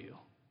need you.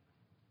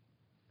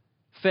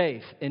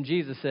 Faith. And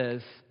Jesus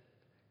says,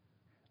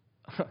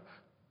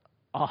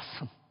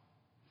 awesome.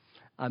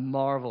 I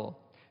marvel.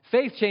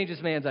 Faith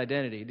changes man's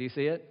identity. Do you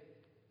see it?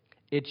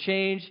 It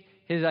changed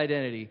his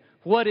identity.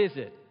 What is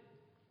it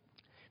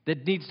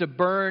that needs to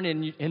burn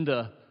in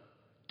the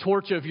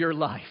torch of your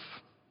life?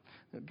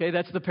 Okay,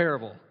 that's the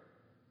parable.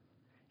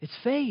 It's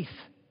faith.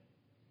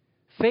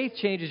 Faith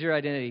changes your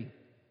identity.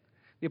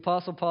 The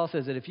Apostle Paul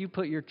says that if you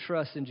put your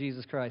trust in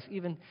Jesus Christ,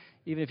 even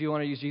if you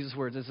want to use Jesus'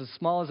 words, it's as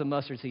small as a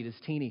mustard seed, it's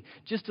teeny,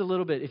 just a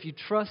little bit. If you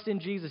trust in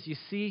Jesus, you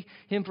see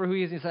him for who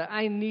he is, and you say,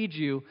 I need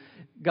you,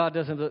 God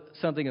does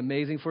something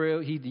amazing for you.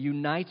 He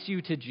unites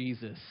you to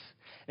Jesus.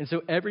 And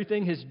so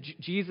everything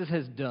Jesus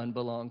has done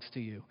belongs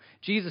to you.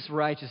 Jesus'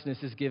 righteousness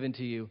is given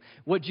to you.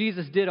 What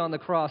Jesus did on the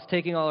cross,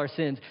 taking all our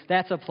sins,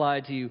 that's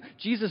applied to you.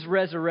 Jesus'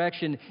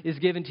 resurrection is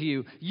given to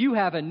you. You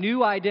have a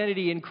new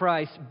identity in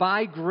Christ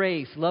by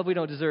grace, love we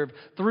don't deserve,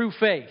 through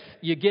faith.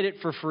 You get it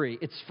for free.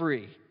 It's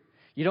free.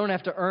 You don't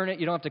have to earn it.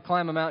 You don't have to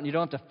climb a mountain. You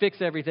don't have to fix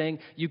everything.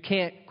 You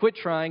can't quit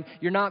trying.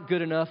 You're not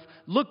good enough.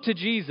 Look to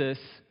Jesus.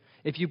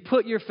 If you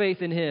put your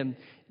faith in him,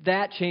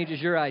 that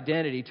changes your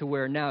identity to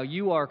where now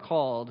you are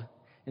called,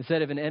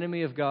 instead of an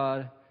enemy of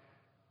God,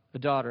 a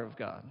daughter of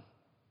God,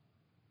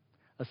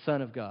 a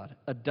son of God,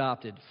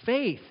 adopted.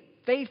 Faith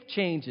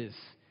changes,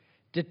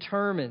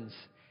 determines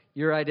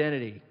your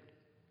identity.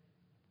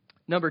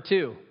 Number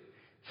 2,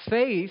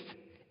 faith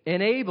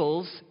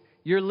enables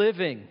your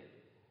living.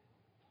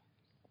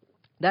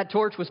 That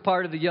torch was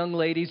part of the young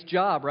lady's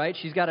job, right?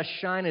 She's got to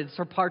shine it. It's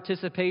her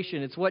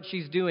participation. It's what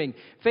she's doing.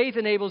 Faith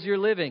enables your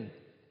living.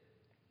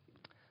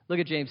 Look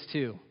at James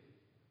 2.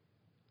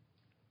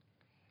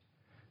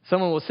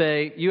 Someone will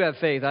say, you have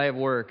faith, I have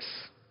works.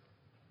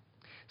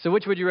 So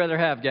which would you rather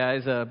have,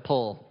 guys?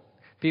 Poll.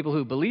 People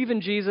who believe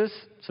in Jesus,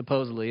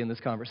 supposedly in this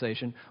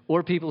conversation,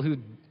 or people who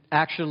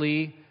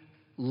actually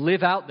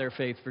live out their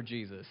faith for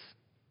Jesus?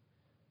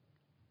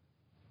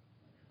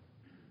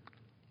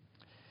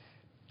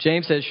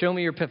 James says, show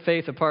me your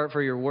faith apart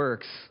from your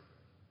works.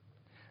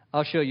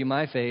 I'll show you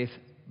my faith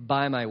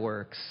by my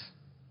works.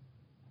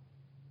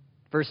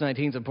 Verse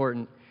 19 is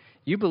important.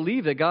 You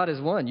believe that God is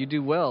one. You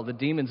do well. The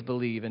demons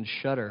believe and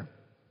shudder.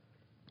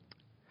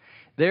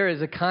 There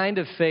is a kind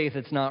of faith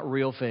that's not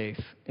real faith.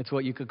 It's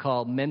what you could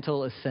call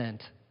mental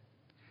assent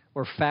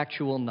or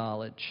factual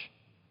knowledge.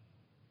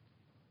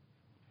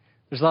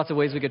 There's lots of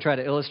ways we could try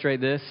to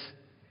illustrate this.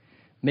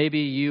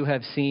 Maybe you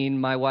have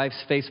seen my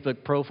wife's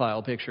Facebook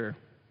profile picture.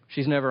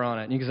 She's never on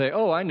it. And you can say,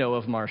 oh, I know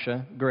of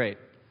Marcia. Great.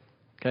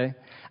 Okay?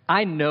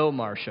 I know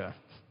Marcia.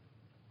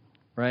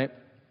 Right?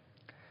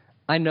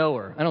 I know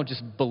her. I don't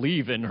just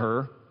believe in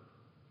her.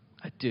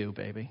 I do,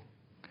 baby.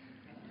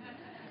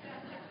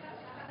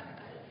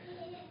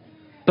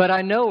 But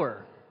I know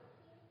her.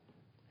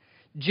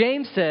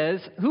 James says,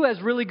 who has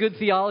really good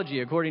theology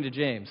according to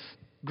James?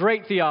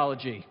 Great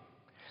theology.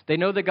 They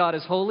know that God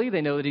is holy.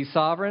 They know that he's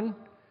sovereign.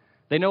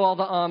 They know all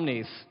the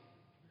omnis.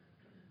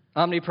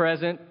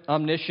 Omnipresent,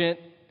 omniscient.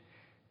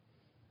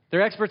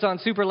 They're experts on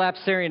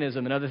superlapsarianism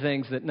and other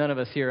things that none of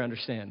us here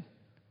understand.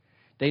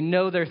 They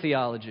know their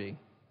theology.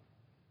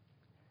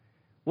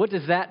 What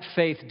does that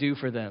faith do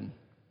for them?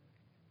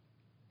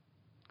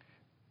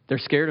 They're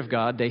scared of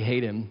God. They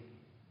hate him.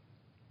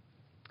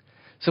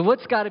 So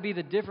what's got to be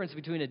the difference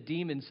between a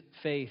demon's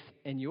faith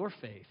and your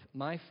faith,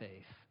 my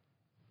faith?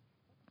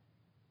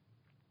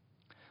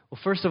 Well,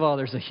 first of all,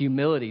 there's a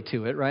humility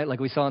to it, right? Like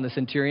we saw in the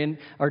centurion,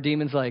 are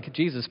demons like,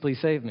 Jesus, please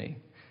save me?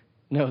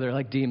 No, they're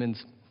like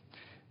demons.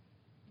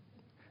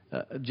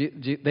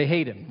 They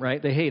hate him,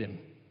 right? They hate him.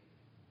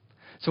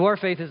 So our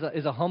faith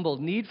is a humble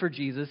need for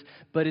Jesus,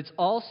 but it's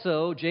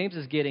also, James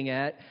is getting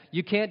at,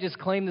 you can't just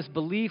claim this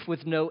belief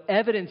with no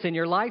evidence in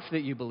your life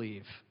that you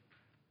believe.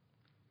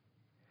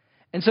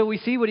 And so we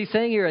see what he's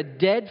saying here, a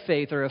dead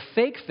faith or a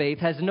fake faith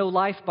has no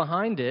life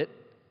behind it,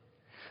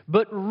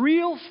 but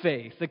real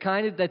faith, the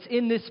kind that's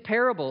in this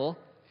parable,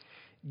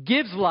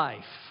 gives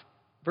life.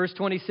 Verse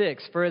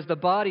 26, for as the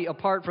body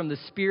apart from the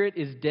spirit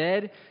is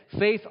dead,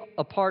 faith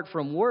apart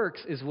from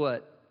works is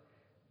what?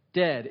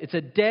 Dead. It's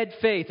a dead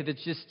faith if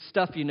it's just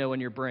stuff you know in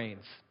your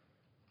brains.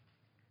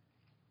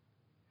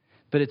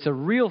 But it's a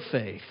real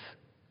faith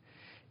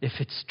if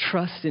it's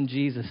trust in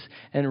Jesus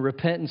and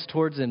repentance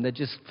towards him that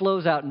just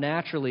flows out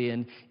naturally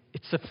and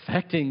it's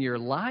affecting your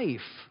life.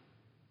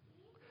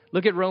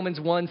 Look at Romans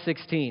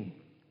 1:16.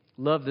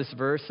 Love this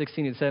verse,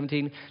 16 and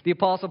 17. The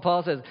Apostle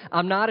Paul says,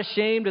 I'm not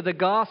ashamed of the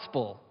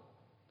gospel.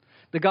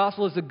 The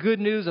gospel is the good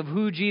news of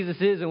who Jesus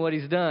is and what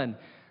he's done.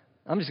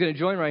 I'm just going to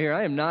join right here.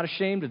 I am not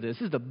ashamed of this.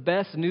 This is the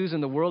best news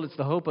in the world. It's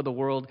the hope of the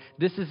world.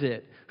 This is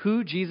it.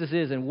 Who Jesus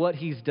is and what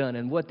he's done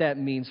and what that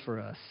means for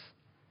us.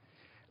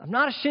 I'm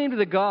not ashamed of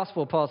the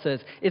gospel, Paul says.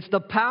 It's the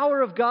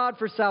power of God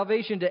for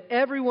salvation to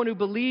everyone who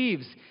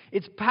believes.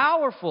 It's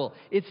powerful.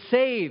 It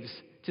saves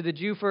to the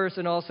Jew first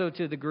and also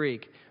to the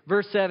Greek.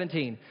 Verse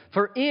 17,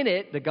 for in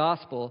it, the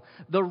gospel,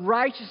 the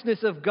righteousness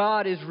of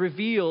God is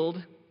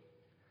revealed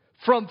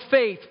from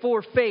faith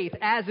for faith,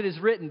 as it is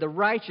written, the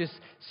righteous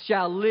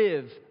shall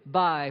live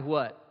by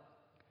what?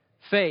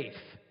 Faith.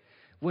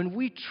 When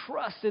we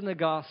trust in the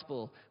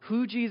gospel,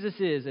 who Jesus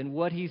is and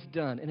what he's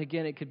done, and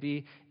again, it can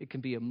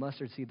be a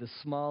mustard seed, the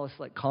smallest,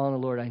 like calling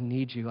the Lord, I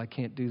need you, I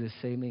can't do this,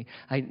 save me.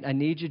 I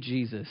need you,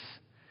 Jesus.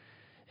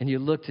 And you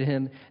look to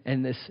him,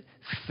 and this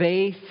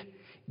faith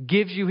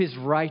gives you his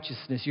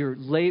righteousness.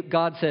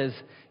 God says,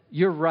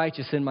 you're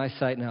righteous in my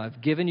sight now.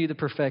 I've given you the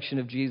perfection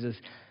of Jesus.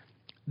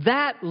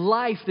 That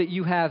life that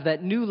you have,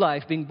 that new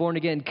life, being born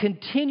again,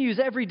 continues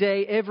every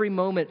day, every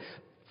moment,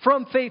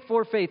 from faith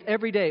for faith,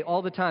 every day,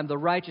 all the time. The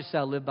righteous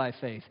shall live by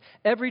faith.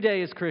 Every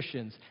day as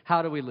Christians,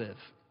 how do we live?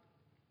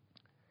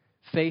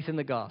 Faith in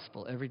the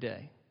gospel every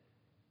day.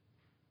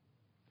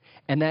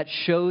 And that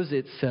shows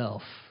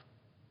itself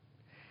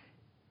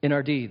in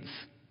our deeds.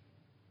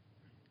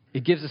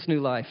 It gives us new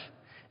life.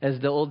 As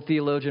the old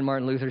theologian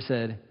Martin Luther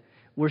said,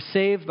 we're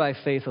saved by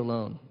faith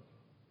alone.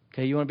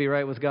 Okay, you want to be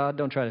right with God?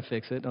 Don't try to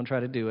fix it. Don't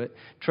try to do it.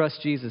 Trust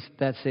Jesus.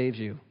 That saves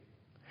you.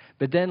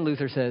 But then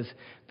Luther says,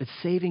 but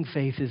saving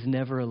faith is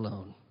never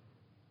alone.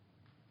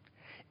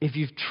 If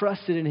you've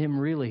trusted in him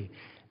really,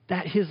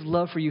 that his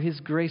love for you, his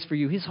grace for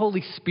you, his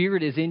Holy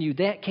Spirit is in you.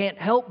 That can't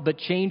help but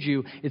change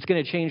you. It's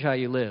going to change how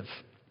you live.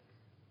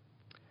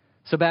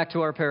 So back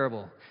to our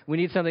parable. We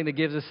need something that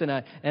gives us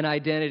an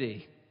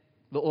identity.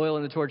 The oil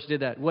and the torch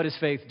did that. What does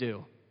faith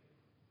do?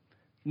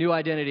 New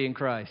identity in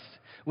Christ.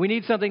 We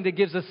need something that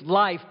gives us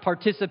life,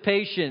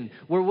 participation.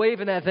 We're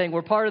waving that thing.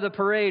 We're part of the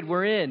parade.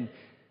 We're in.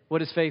 What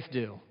does faith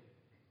do?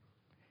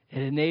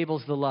 It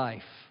enables the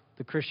life,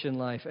 the Christian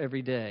life,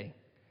 every day.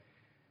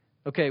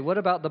 Okay, what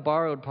about the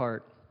borrowed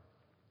part?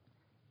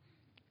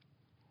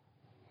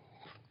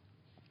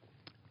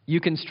 You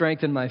can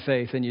strengthen my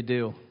faith, and you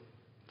do.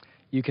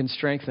 You can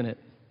strengthen it.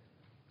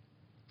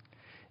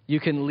 You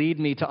can lead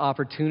me to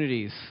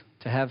opportunities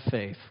to have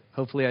faith.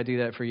 Hopefully I do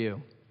that for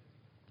you.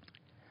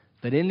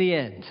 But in the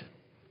end,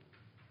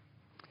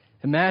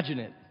 imagine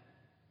it.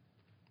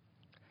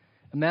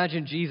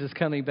 Imagine Jesus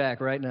coming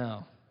back right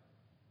now.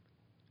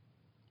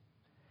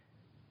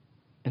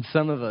 And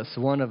some of us,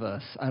 one of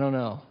us, I don't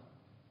know,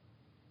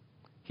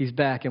 he's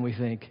back and we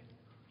think,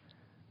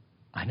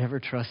 I never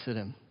trusted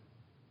him.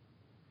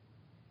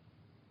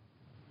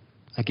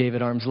 I gave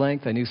it arm's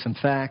length. I knew some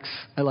facts.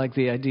 I liked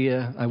the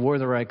idea. I wore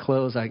the right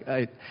clothes.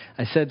 I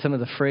said some of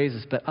the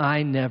phrases, but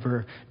I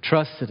never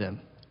trusted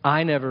him.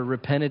 I never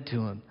repented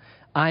to him.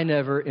 I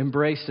never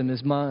embraced him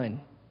as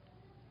mine.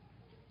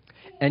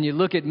 And you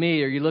look at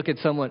me or you look at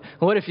someone.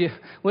 What if you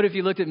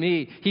looked at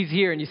me, he's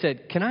here, and you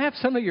said, can I have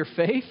some of your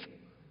faith?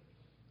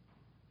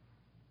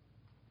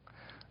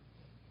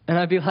 And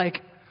I'd be like,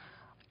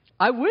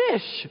 I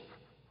wish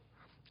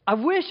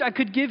I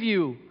could give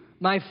you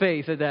my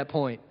faith at that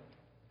point.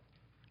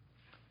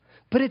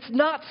 But it's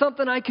not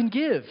something I can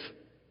give.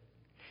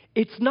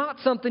 It's not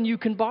something you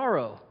can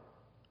borrow.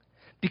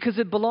 Because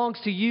it belongs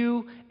to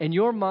you and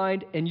your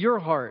mind and your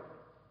heart.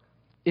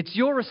 It's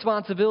your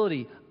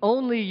responsibility.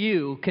 Only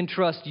you can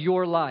trust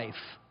your life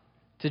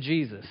to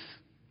Jesus.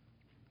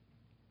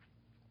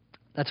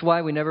 That's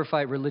why we never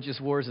fight religious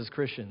wars as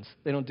Christians.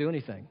 They don't do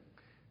anything.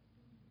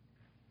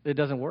 It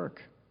doesn't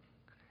work.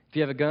 If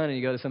you have a gun and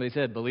you go to somebody's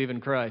head, believe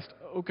in Christ.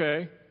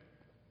 Okay.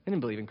 They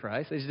didn't believe in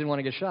Christ. They just didn't want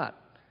to get shot.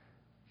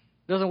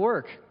 It doesn't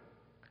work.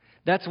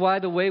 That's why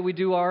the way we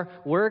do our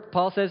work,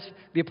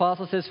 the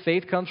apostle says,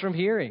 faith comes from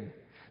hearing.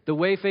 The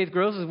way faith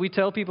grows is we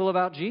tell people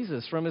about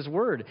Jesus from his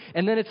word.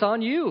 And then it's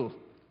on you.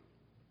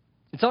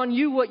 It's on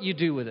you what you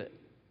do with it.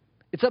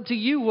 It's up to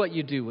you what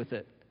you do with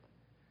it.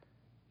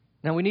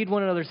 Now, we need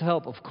one another's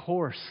help, of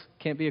course.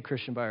 Can't be a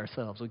Christian by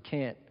ourselves. We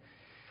can't.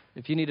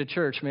 If you need a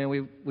church, man,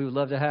 we would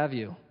love to have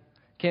you.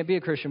 Can't be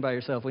a Christian by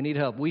yourself. We need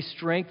help. We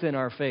strengthen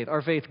our faith.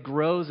 Our faith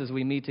grows as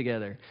we meet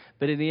together.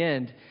 But in the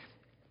end,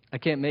 I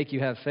can't make you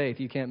have faith.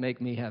 You can't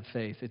make me have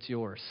faith. It's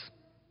yours.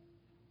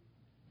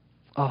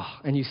 Oh,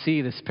 and you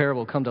see this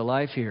parable come to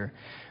life here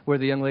where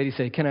the young lady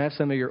said, can I have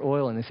some of your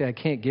oil? And they say, I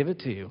can't give it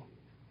to you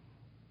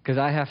because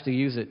I have to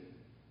use it.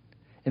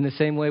 In the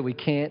same way, we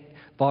can't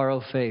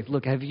borrow faith.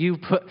 Look,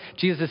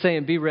 Jesus is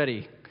saying, be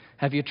ready.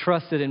 Have you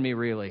trusted in me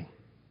really?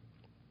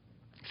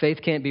 Faith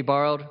can't be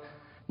borrowed.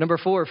 Number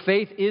 4,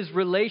 faith is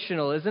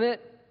relational, isn't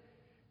it?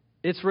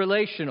 It's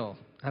relational.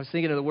 I was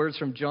thinking of the words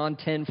from John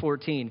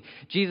 10:14.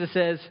 Jesus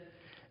says,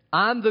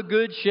 I'm the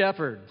good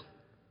shepherd.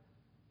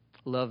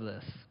 Love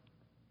this.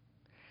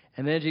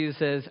 And then Jesus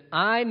says,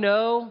 I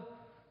know.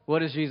 What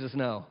does Jesus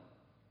know?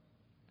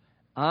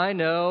 I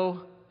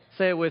know.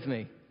 Say it with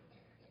me.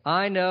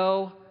 I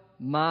know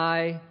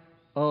my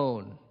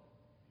own.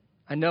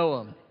 I know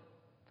them.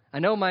 I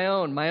know my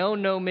own. My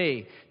own know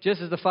me.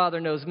 Just as the Father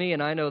knows me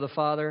and I know the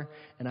Father,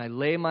 and I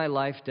lay my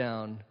life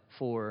down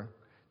for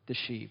the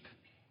sheep.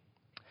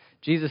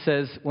 Jesus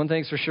says, one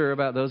thing's for sure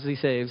about those he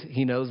saves,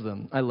 he knows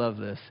them. I love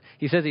this.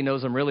 He says he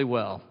knows them really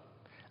well.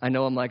 I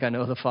know him like I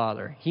know the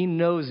Father. He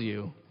knows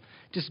you.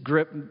 Just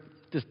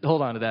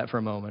hold on to that for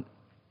a moment.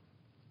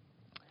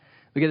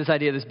 We get this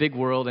idea of this big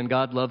world, and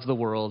God loves the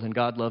world, and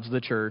God loves the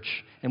church,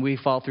 and we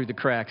fall through the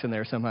cracks in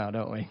there somehow,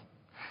 don't we?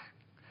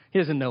 He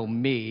doesn't know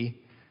me.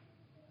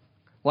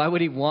 Why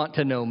would he want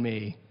to know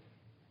me?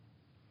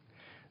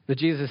 But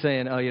Jesus is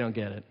saying, oh, you don't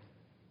get it.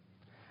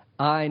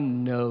 I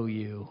know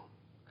you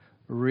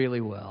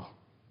really well,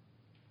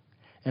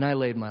 and I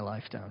laid my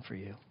life down for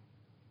you.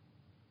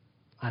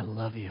 I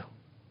love you.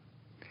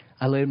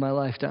 I laid my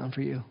life down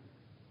for you.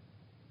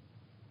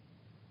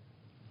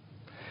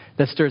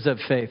 That stirs up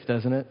faith,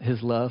 doesn't it?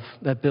 His love.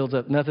 That builds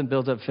up, nothing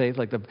builds up faith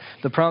like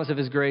the promise of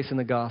his grace in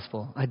the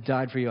gospel. I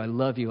died for you. I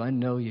love you. I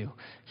know you.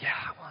 Yeah,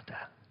 I want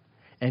that.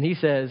 And he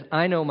says,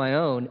 I know my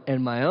own,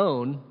 and my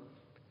own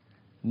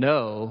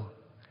know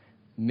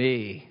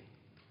me.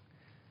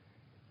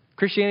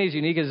 Christianity is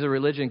unique as a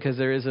religion because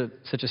there is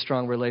such a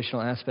strong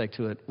relational aspect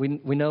to it.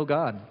 We know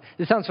God.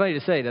 It sounds funny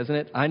to say, doesn't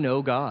it? I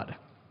know God.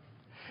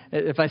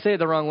 If I say it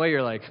the wrong way,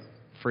 you're like,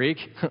 freak.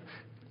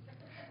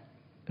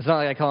 It's not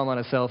like I call him on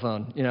a cell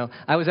phone. You know,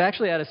 I was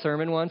actually at a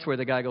sermon once where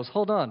the guy goes,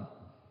 hold on.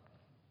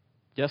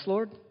 Yes,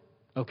 Lord?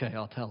 Okay,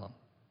 I'll tell him.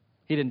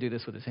 He didn't do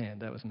this with his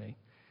hand. That was me.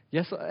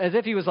 Yes, as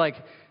if he was like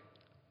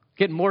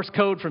getting Morse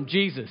code from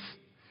Jesus.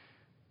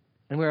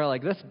 And we were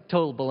like, that's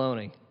total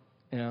baloney.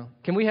 You know,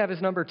 can we have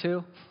his number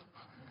too?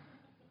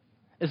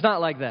 It's not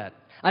like that.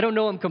 I don't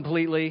know him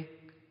completely.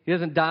 He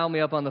doesn't dial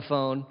me up on the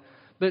phone.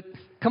 But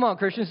come on,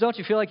 Christians, don't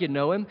you feel like you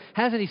know him?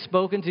 Hasn't he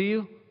spoken to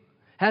you?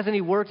 Hasn't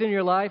he worked in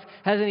your life?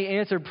 Hasn't he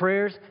answered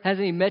prayers?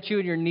 Hasn't he met you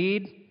in your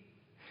need?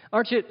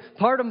 Aren't you?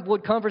 Part of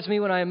what comforts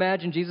me when I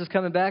imagine Jesus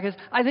coming back is,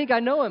 I think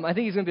I know him. I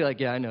think he's going to be like,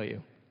 yeah, I know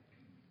you.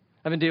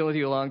 I've been dealing with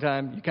you a long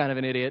time. You're kind of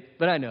an idiot,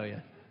 but I know you.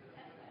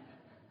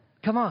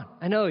 Come on,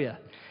 I know you.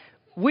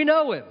 We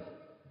know him.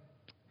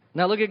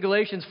 Now look at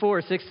Galatians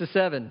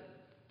 4:6-7.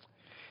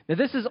 Now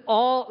this is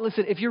all,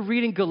 listen, if you're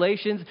reading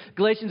Galatians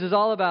is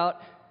all about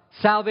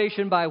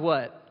salvation by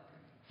what?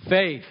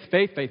 Faith,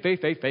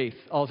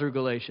 all through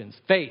Galatians.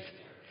 Faith.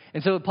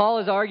 And so Paul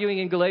is arguing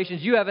in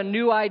Galatians, you have a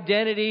new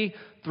identity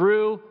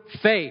through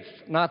faith,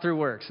 not through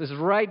works. This is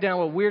right down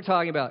what we're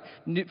talking about.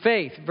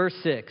 Faith, verse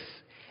 6.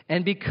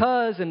 And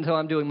because, and so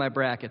I'm doing my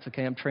brackets,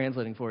 okay, I'm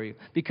translating for you.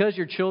 Because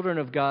you're children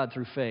of God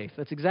through faith.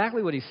 That's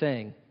exactly what he's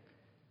saying.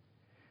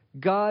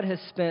 God has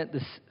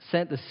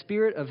sent the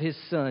Spirit of his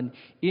Son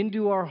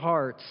into our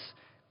hearts,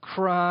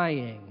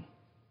 crying,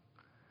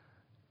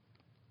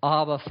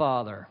 Abba,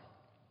 Father.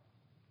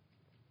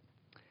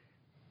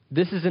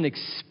 This is an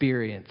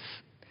experience.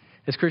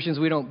 As Christians,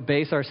 we don't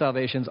base our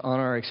salvations on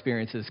our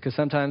experiences because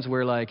sometimes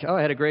we're like, oh,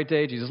 I had a great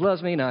day, Jesus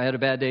loves me. No, I had a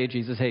bad day,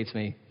 Jesus hates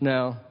me.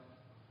 No.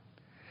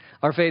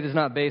 Our faith is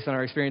not based on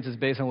our experiences, it's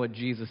based on what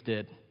Jesus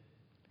did.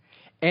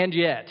 And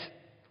yet,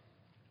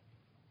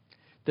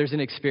 there's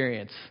an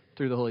experience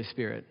through the Holy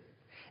Spirit.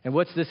 And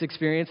what's this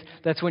experience?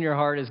 That's when your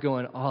heart is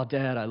going, oh,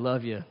 Dad, I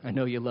love you. I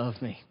know you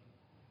love me.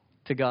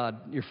 To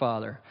God, your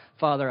Father.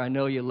 Father, I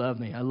know you love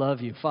me. I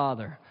love you,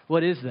 Father.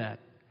 What is that?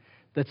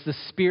 That's the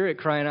Spirit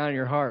crying out in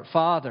your heart,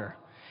 Father.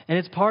 And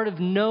it's part of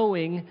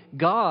knowing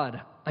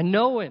God. I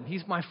know him.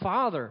 He's my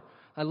Father.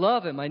 I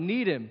love him. I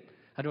need him.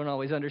 I don't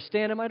always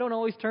understand him. I don't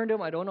always turn to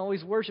him. I don't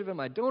always worship him.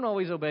 I don't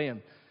always obey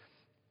him.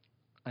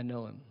 I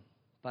know him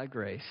by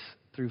grace.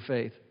 through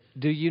faith.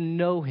 Do you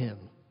know him?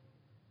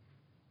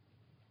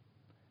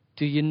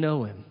 Do you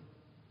know him?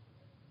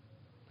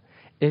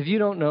 If you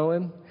don't know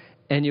him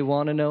and you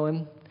want to know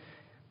him,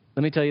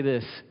 let me tell you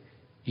this.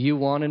 You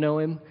want to know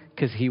him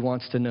because he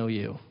wants to know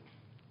you.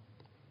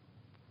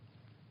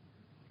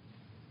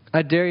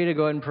 I dare you to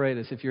go ahead and pray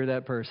this if you're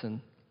that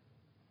person.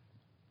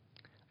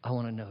 I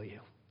want to know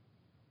you.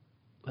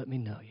 Let me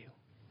know you.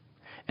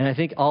 And I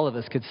think all of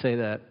us could say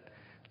that.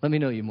 Let me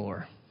know you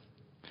more.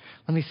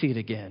 Let me see it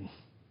again.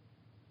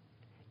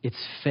 It's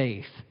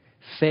faith.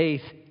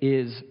 Faith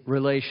is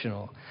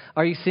relational.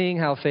 Are you seeing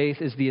how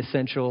faith is the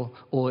essential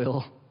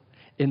oil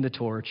in the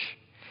torch?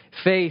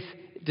 Faith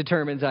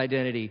determines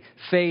identity.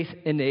 Faith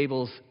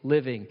enables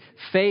living.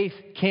 Faith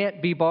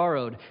can't be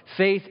borrowed.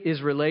 Faith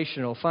is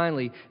relational.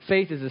 Finally,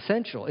 faith is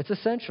essential. It's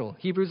essential.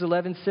 Hebrews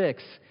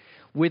 11:6.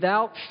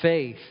 Without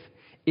faith,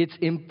 it's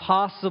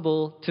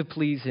impossible to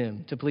please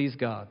him, to please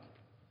God.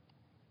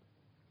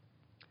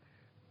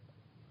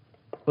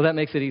 Well, that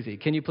makes it easy.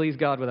 Can you please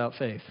God without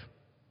faith?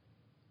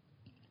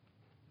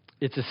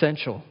 It's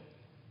essential.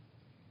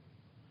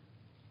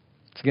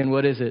 So again,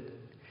 what is it?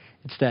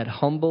 It's that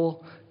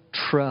humble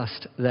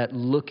trust, that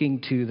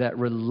looking to, that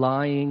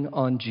relying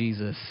on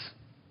Jesus.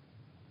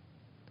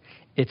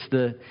 It's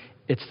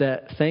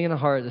that thing in the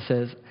heart that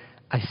says,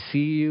 I see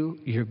you,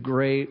 you're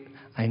great,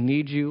 I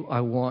need you,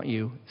 I want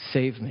you,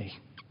 save me.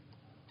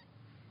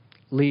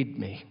 Lead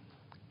me,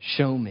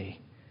 show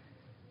me.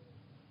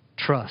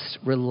 Trust,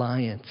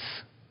 reliance,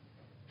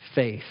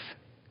 faith.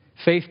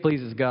 Faith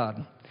pleases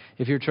God.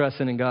 If you're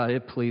trusting in God,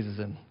 it pleases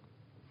him.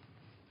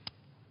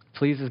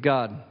 Pleases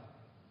God.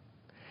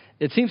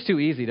 It seems too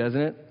easy, doesn't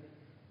it?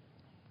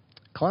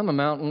 Climb a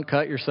mountain,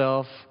 cut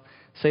yourself,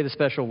 say the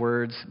special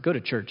words, go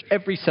to church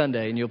every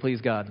Sunday and you'll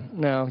please God.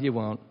 No, you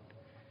won't.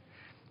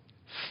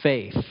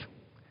 Faith.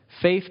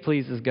 Faith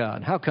pleases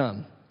God. How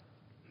come?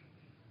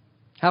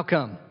 How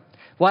come?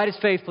 Why does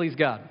faith please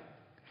God?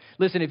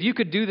 Listen, if you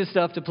could do this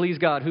stuff to please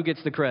God, who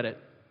gets the credit?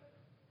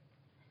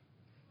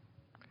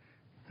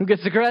 Who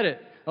gets the credit?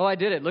 Oh, I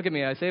did it. Look at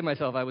me. I saved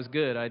myself. I was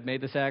good. I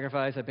made the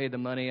sacrifice. I paid the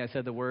money. I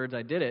said the words.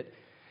 I did it.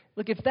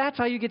 Look, if that's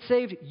how you get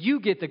saved, you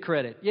get the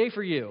credit. Yay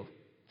for you.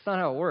 It's not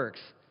how it works.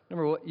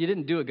 Number one, you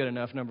didn't do it good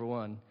enough, number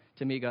one,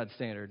 to meet God's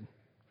standard.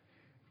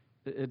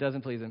 It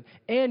doesn't please him.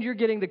 And you're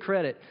getting the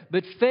credit.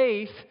 But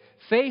faith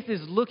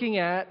is looking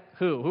at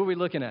who? Who are we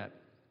looking at?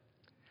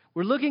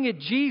 We're looking at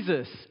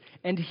Jesus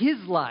and his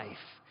life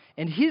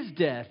and his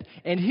death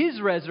and his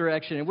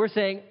resurrection. And we're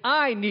saying,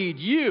 I need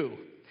you.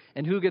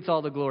 And who gets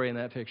all the glory in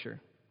that picture?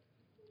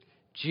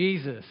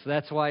 Jesus.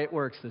 That's why it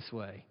works this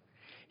way.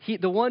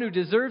 The one who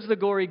deserves the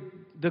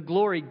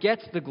glory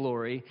gets the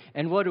glory.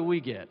 And what do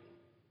we get?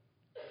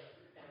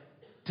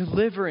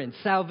 Deliverance,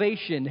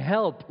 salvation,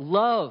 help,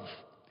 love.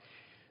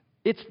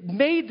 It's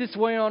made this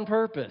way on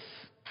purpose.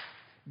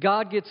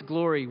 God gets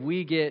glory.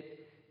 We get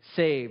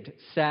saved,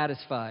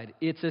 satisfied.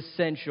 It's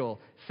essential.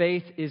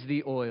 Faith is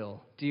the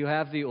oil. Do you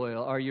have the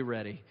oil? Are you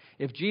ready?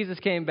 If Jesus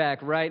came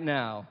back right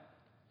now,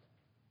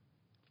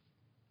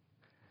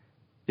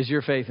 is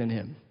your faith in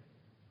him?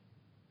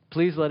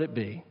 Please let it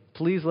be.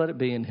 Please let it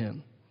be in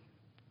him.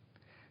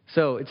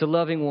 So, it's a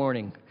loving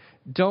warning.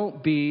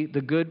 Don't be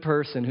the good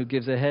person who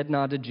gives a head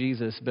nod to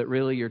Jesus, but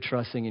really you're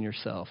trusting in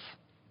yourself.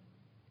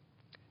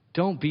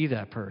 Don't be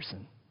that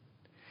person.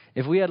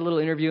 If we had a little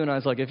interview and I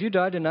was like, if you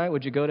died tonight,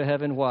 would you go to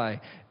heaven?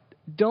 Why?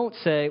 Don't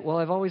say, well,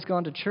 I've always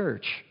gone to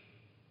church.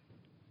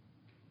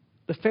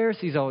 The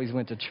Pharisees always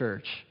went to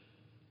church.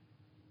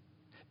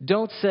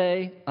 Don't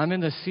say, I'm in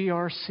the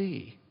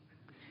CRC.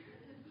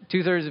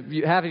 Two-thirds of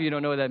you, half of you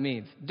don't know what that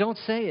means. Don't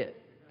say it.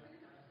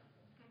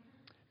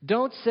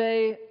 Don't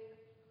say,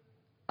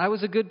 I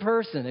was a good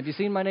person. Have you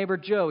seen my neighbor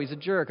Joe? He's a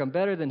jerk. I'm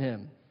better than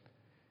him.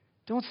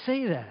 Don't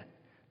say that.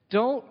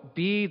 Don't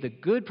be the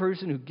good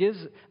person who gives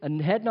a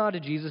head nod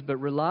to Jesus but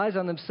relies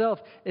on themselves.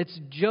 It's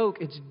joke.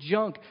 It's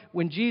junk.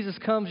 When Jesus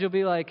comes, you'll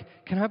be like,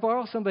 can I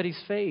borrow somebody's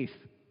faith?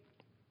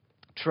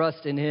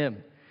 Trust in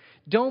him.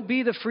 Don't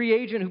be the free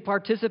agent who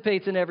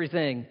participates in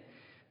everything,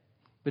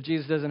 but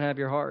Jesus doesn't have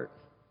your heart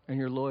and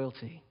your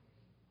loyalty.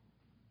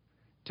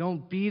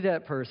 Don't be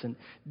that person.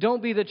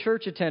 Don't be the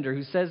church attender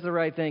who says the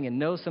right thing and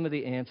knows some of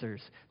the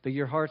answers, but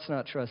your heart's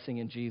not trusting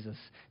in Jesus.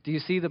 Do you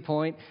see the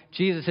point?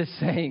 Jesus is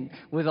saying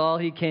with all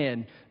he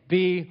can,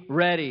 be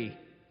ready.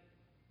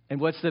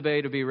 And what's the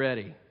way to be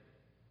ready?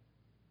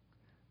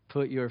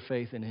 Put your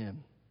faith in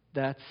him.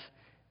 That's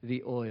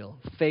the oil.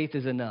 Faith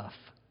is enough.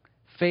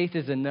 Faith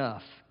is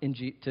enough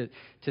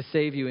to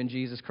save you in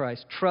Jesus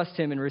Christ. Trust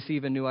him and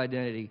receive a new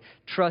identity.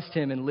 Trust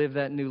him and live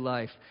that new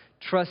life.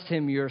 Trust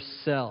him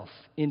yourself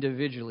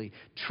individually.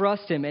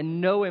 Trust him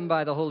and know him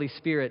by the Holy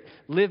Spirit.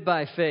 Live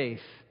by faith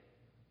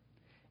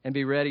and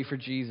be ready for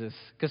Jesus.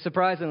 Because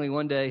surprisingly,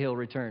 one day he'll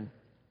return.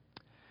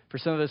 For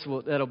some of us,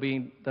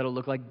 that'll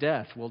look like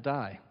death. We'll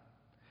die.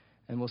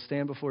 And we'll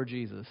stand before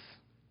Jesus.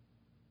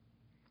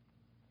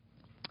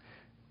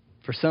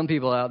 For some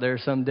people out there,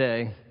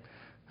 someday,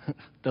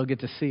 they'll get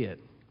to see it.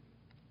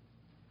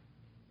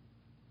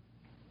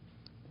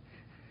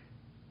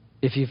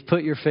 If you've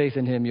put your faith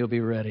in him, you'll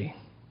be ready.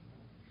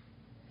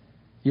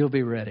 you'll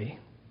be ready.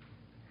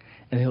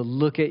 And he'll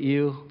look at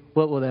you.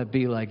 What will that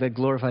be like? That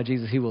glorified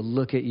Jesus, he will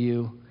look at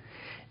you.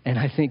 And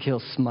I think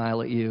he'll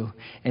smile at you.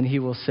 And he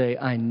will say,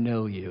 I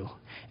know you.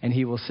 And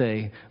he will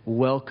say,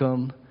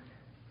 welcome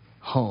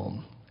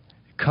home.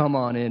 Come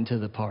on into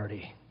the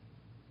party.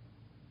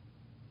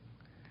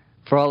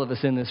 For all of us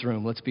in this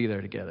room, let's be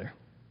there together.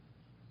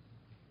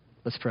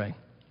 Let's pray.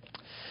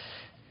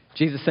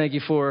 Jesus, thank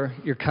you for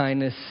your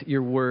kindness,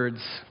 your words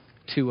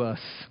to us.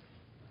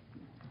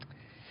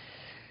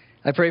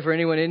 I pray for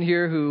anyone in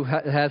here who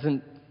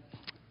hasn't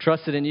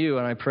trusted in you,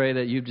 and I pray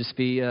that you'd just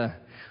be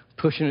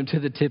pushing them to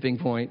the tipping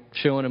point,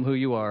 showing them who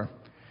you are,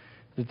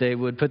 that they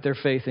would put their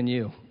faith in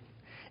you.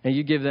 And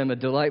you give them a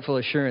delightful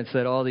assurance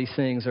that all these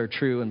things are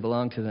true and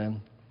belong to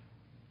them.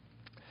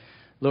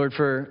 Lord,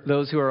 for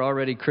those who are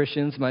already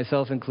Christians,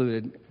 myself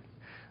included,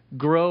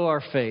 grow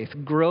our faith,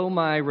 grow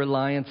my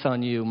reliance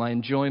on you, my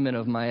enjoyment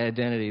of my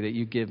identity that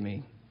you give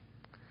me.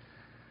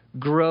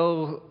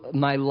 Grow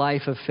my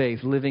life of faith,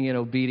 living in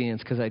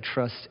obedience because I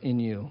trust in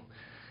you.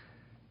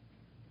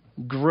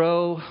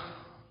 Grow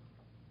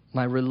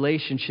my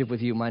relationship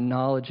with you, my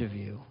knowledge of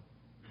you.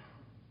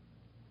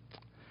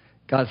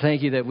 God,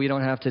 thank you that we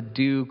don't have to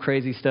do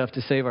crazy stuff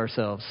to save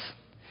ourselves,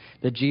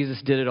 that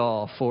Jesus did it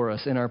all for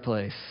us in our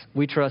place.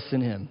 We trust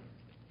in him.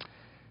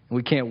 And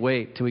we can't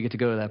wait till we get to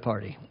go to that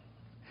party.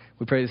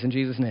 We pray this in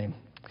Jesus' name.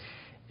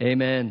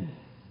 Amen.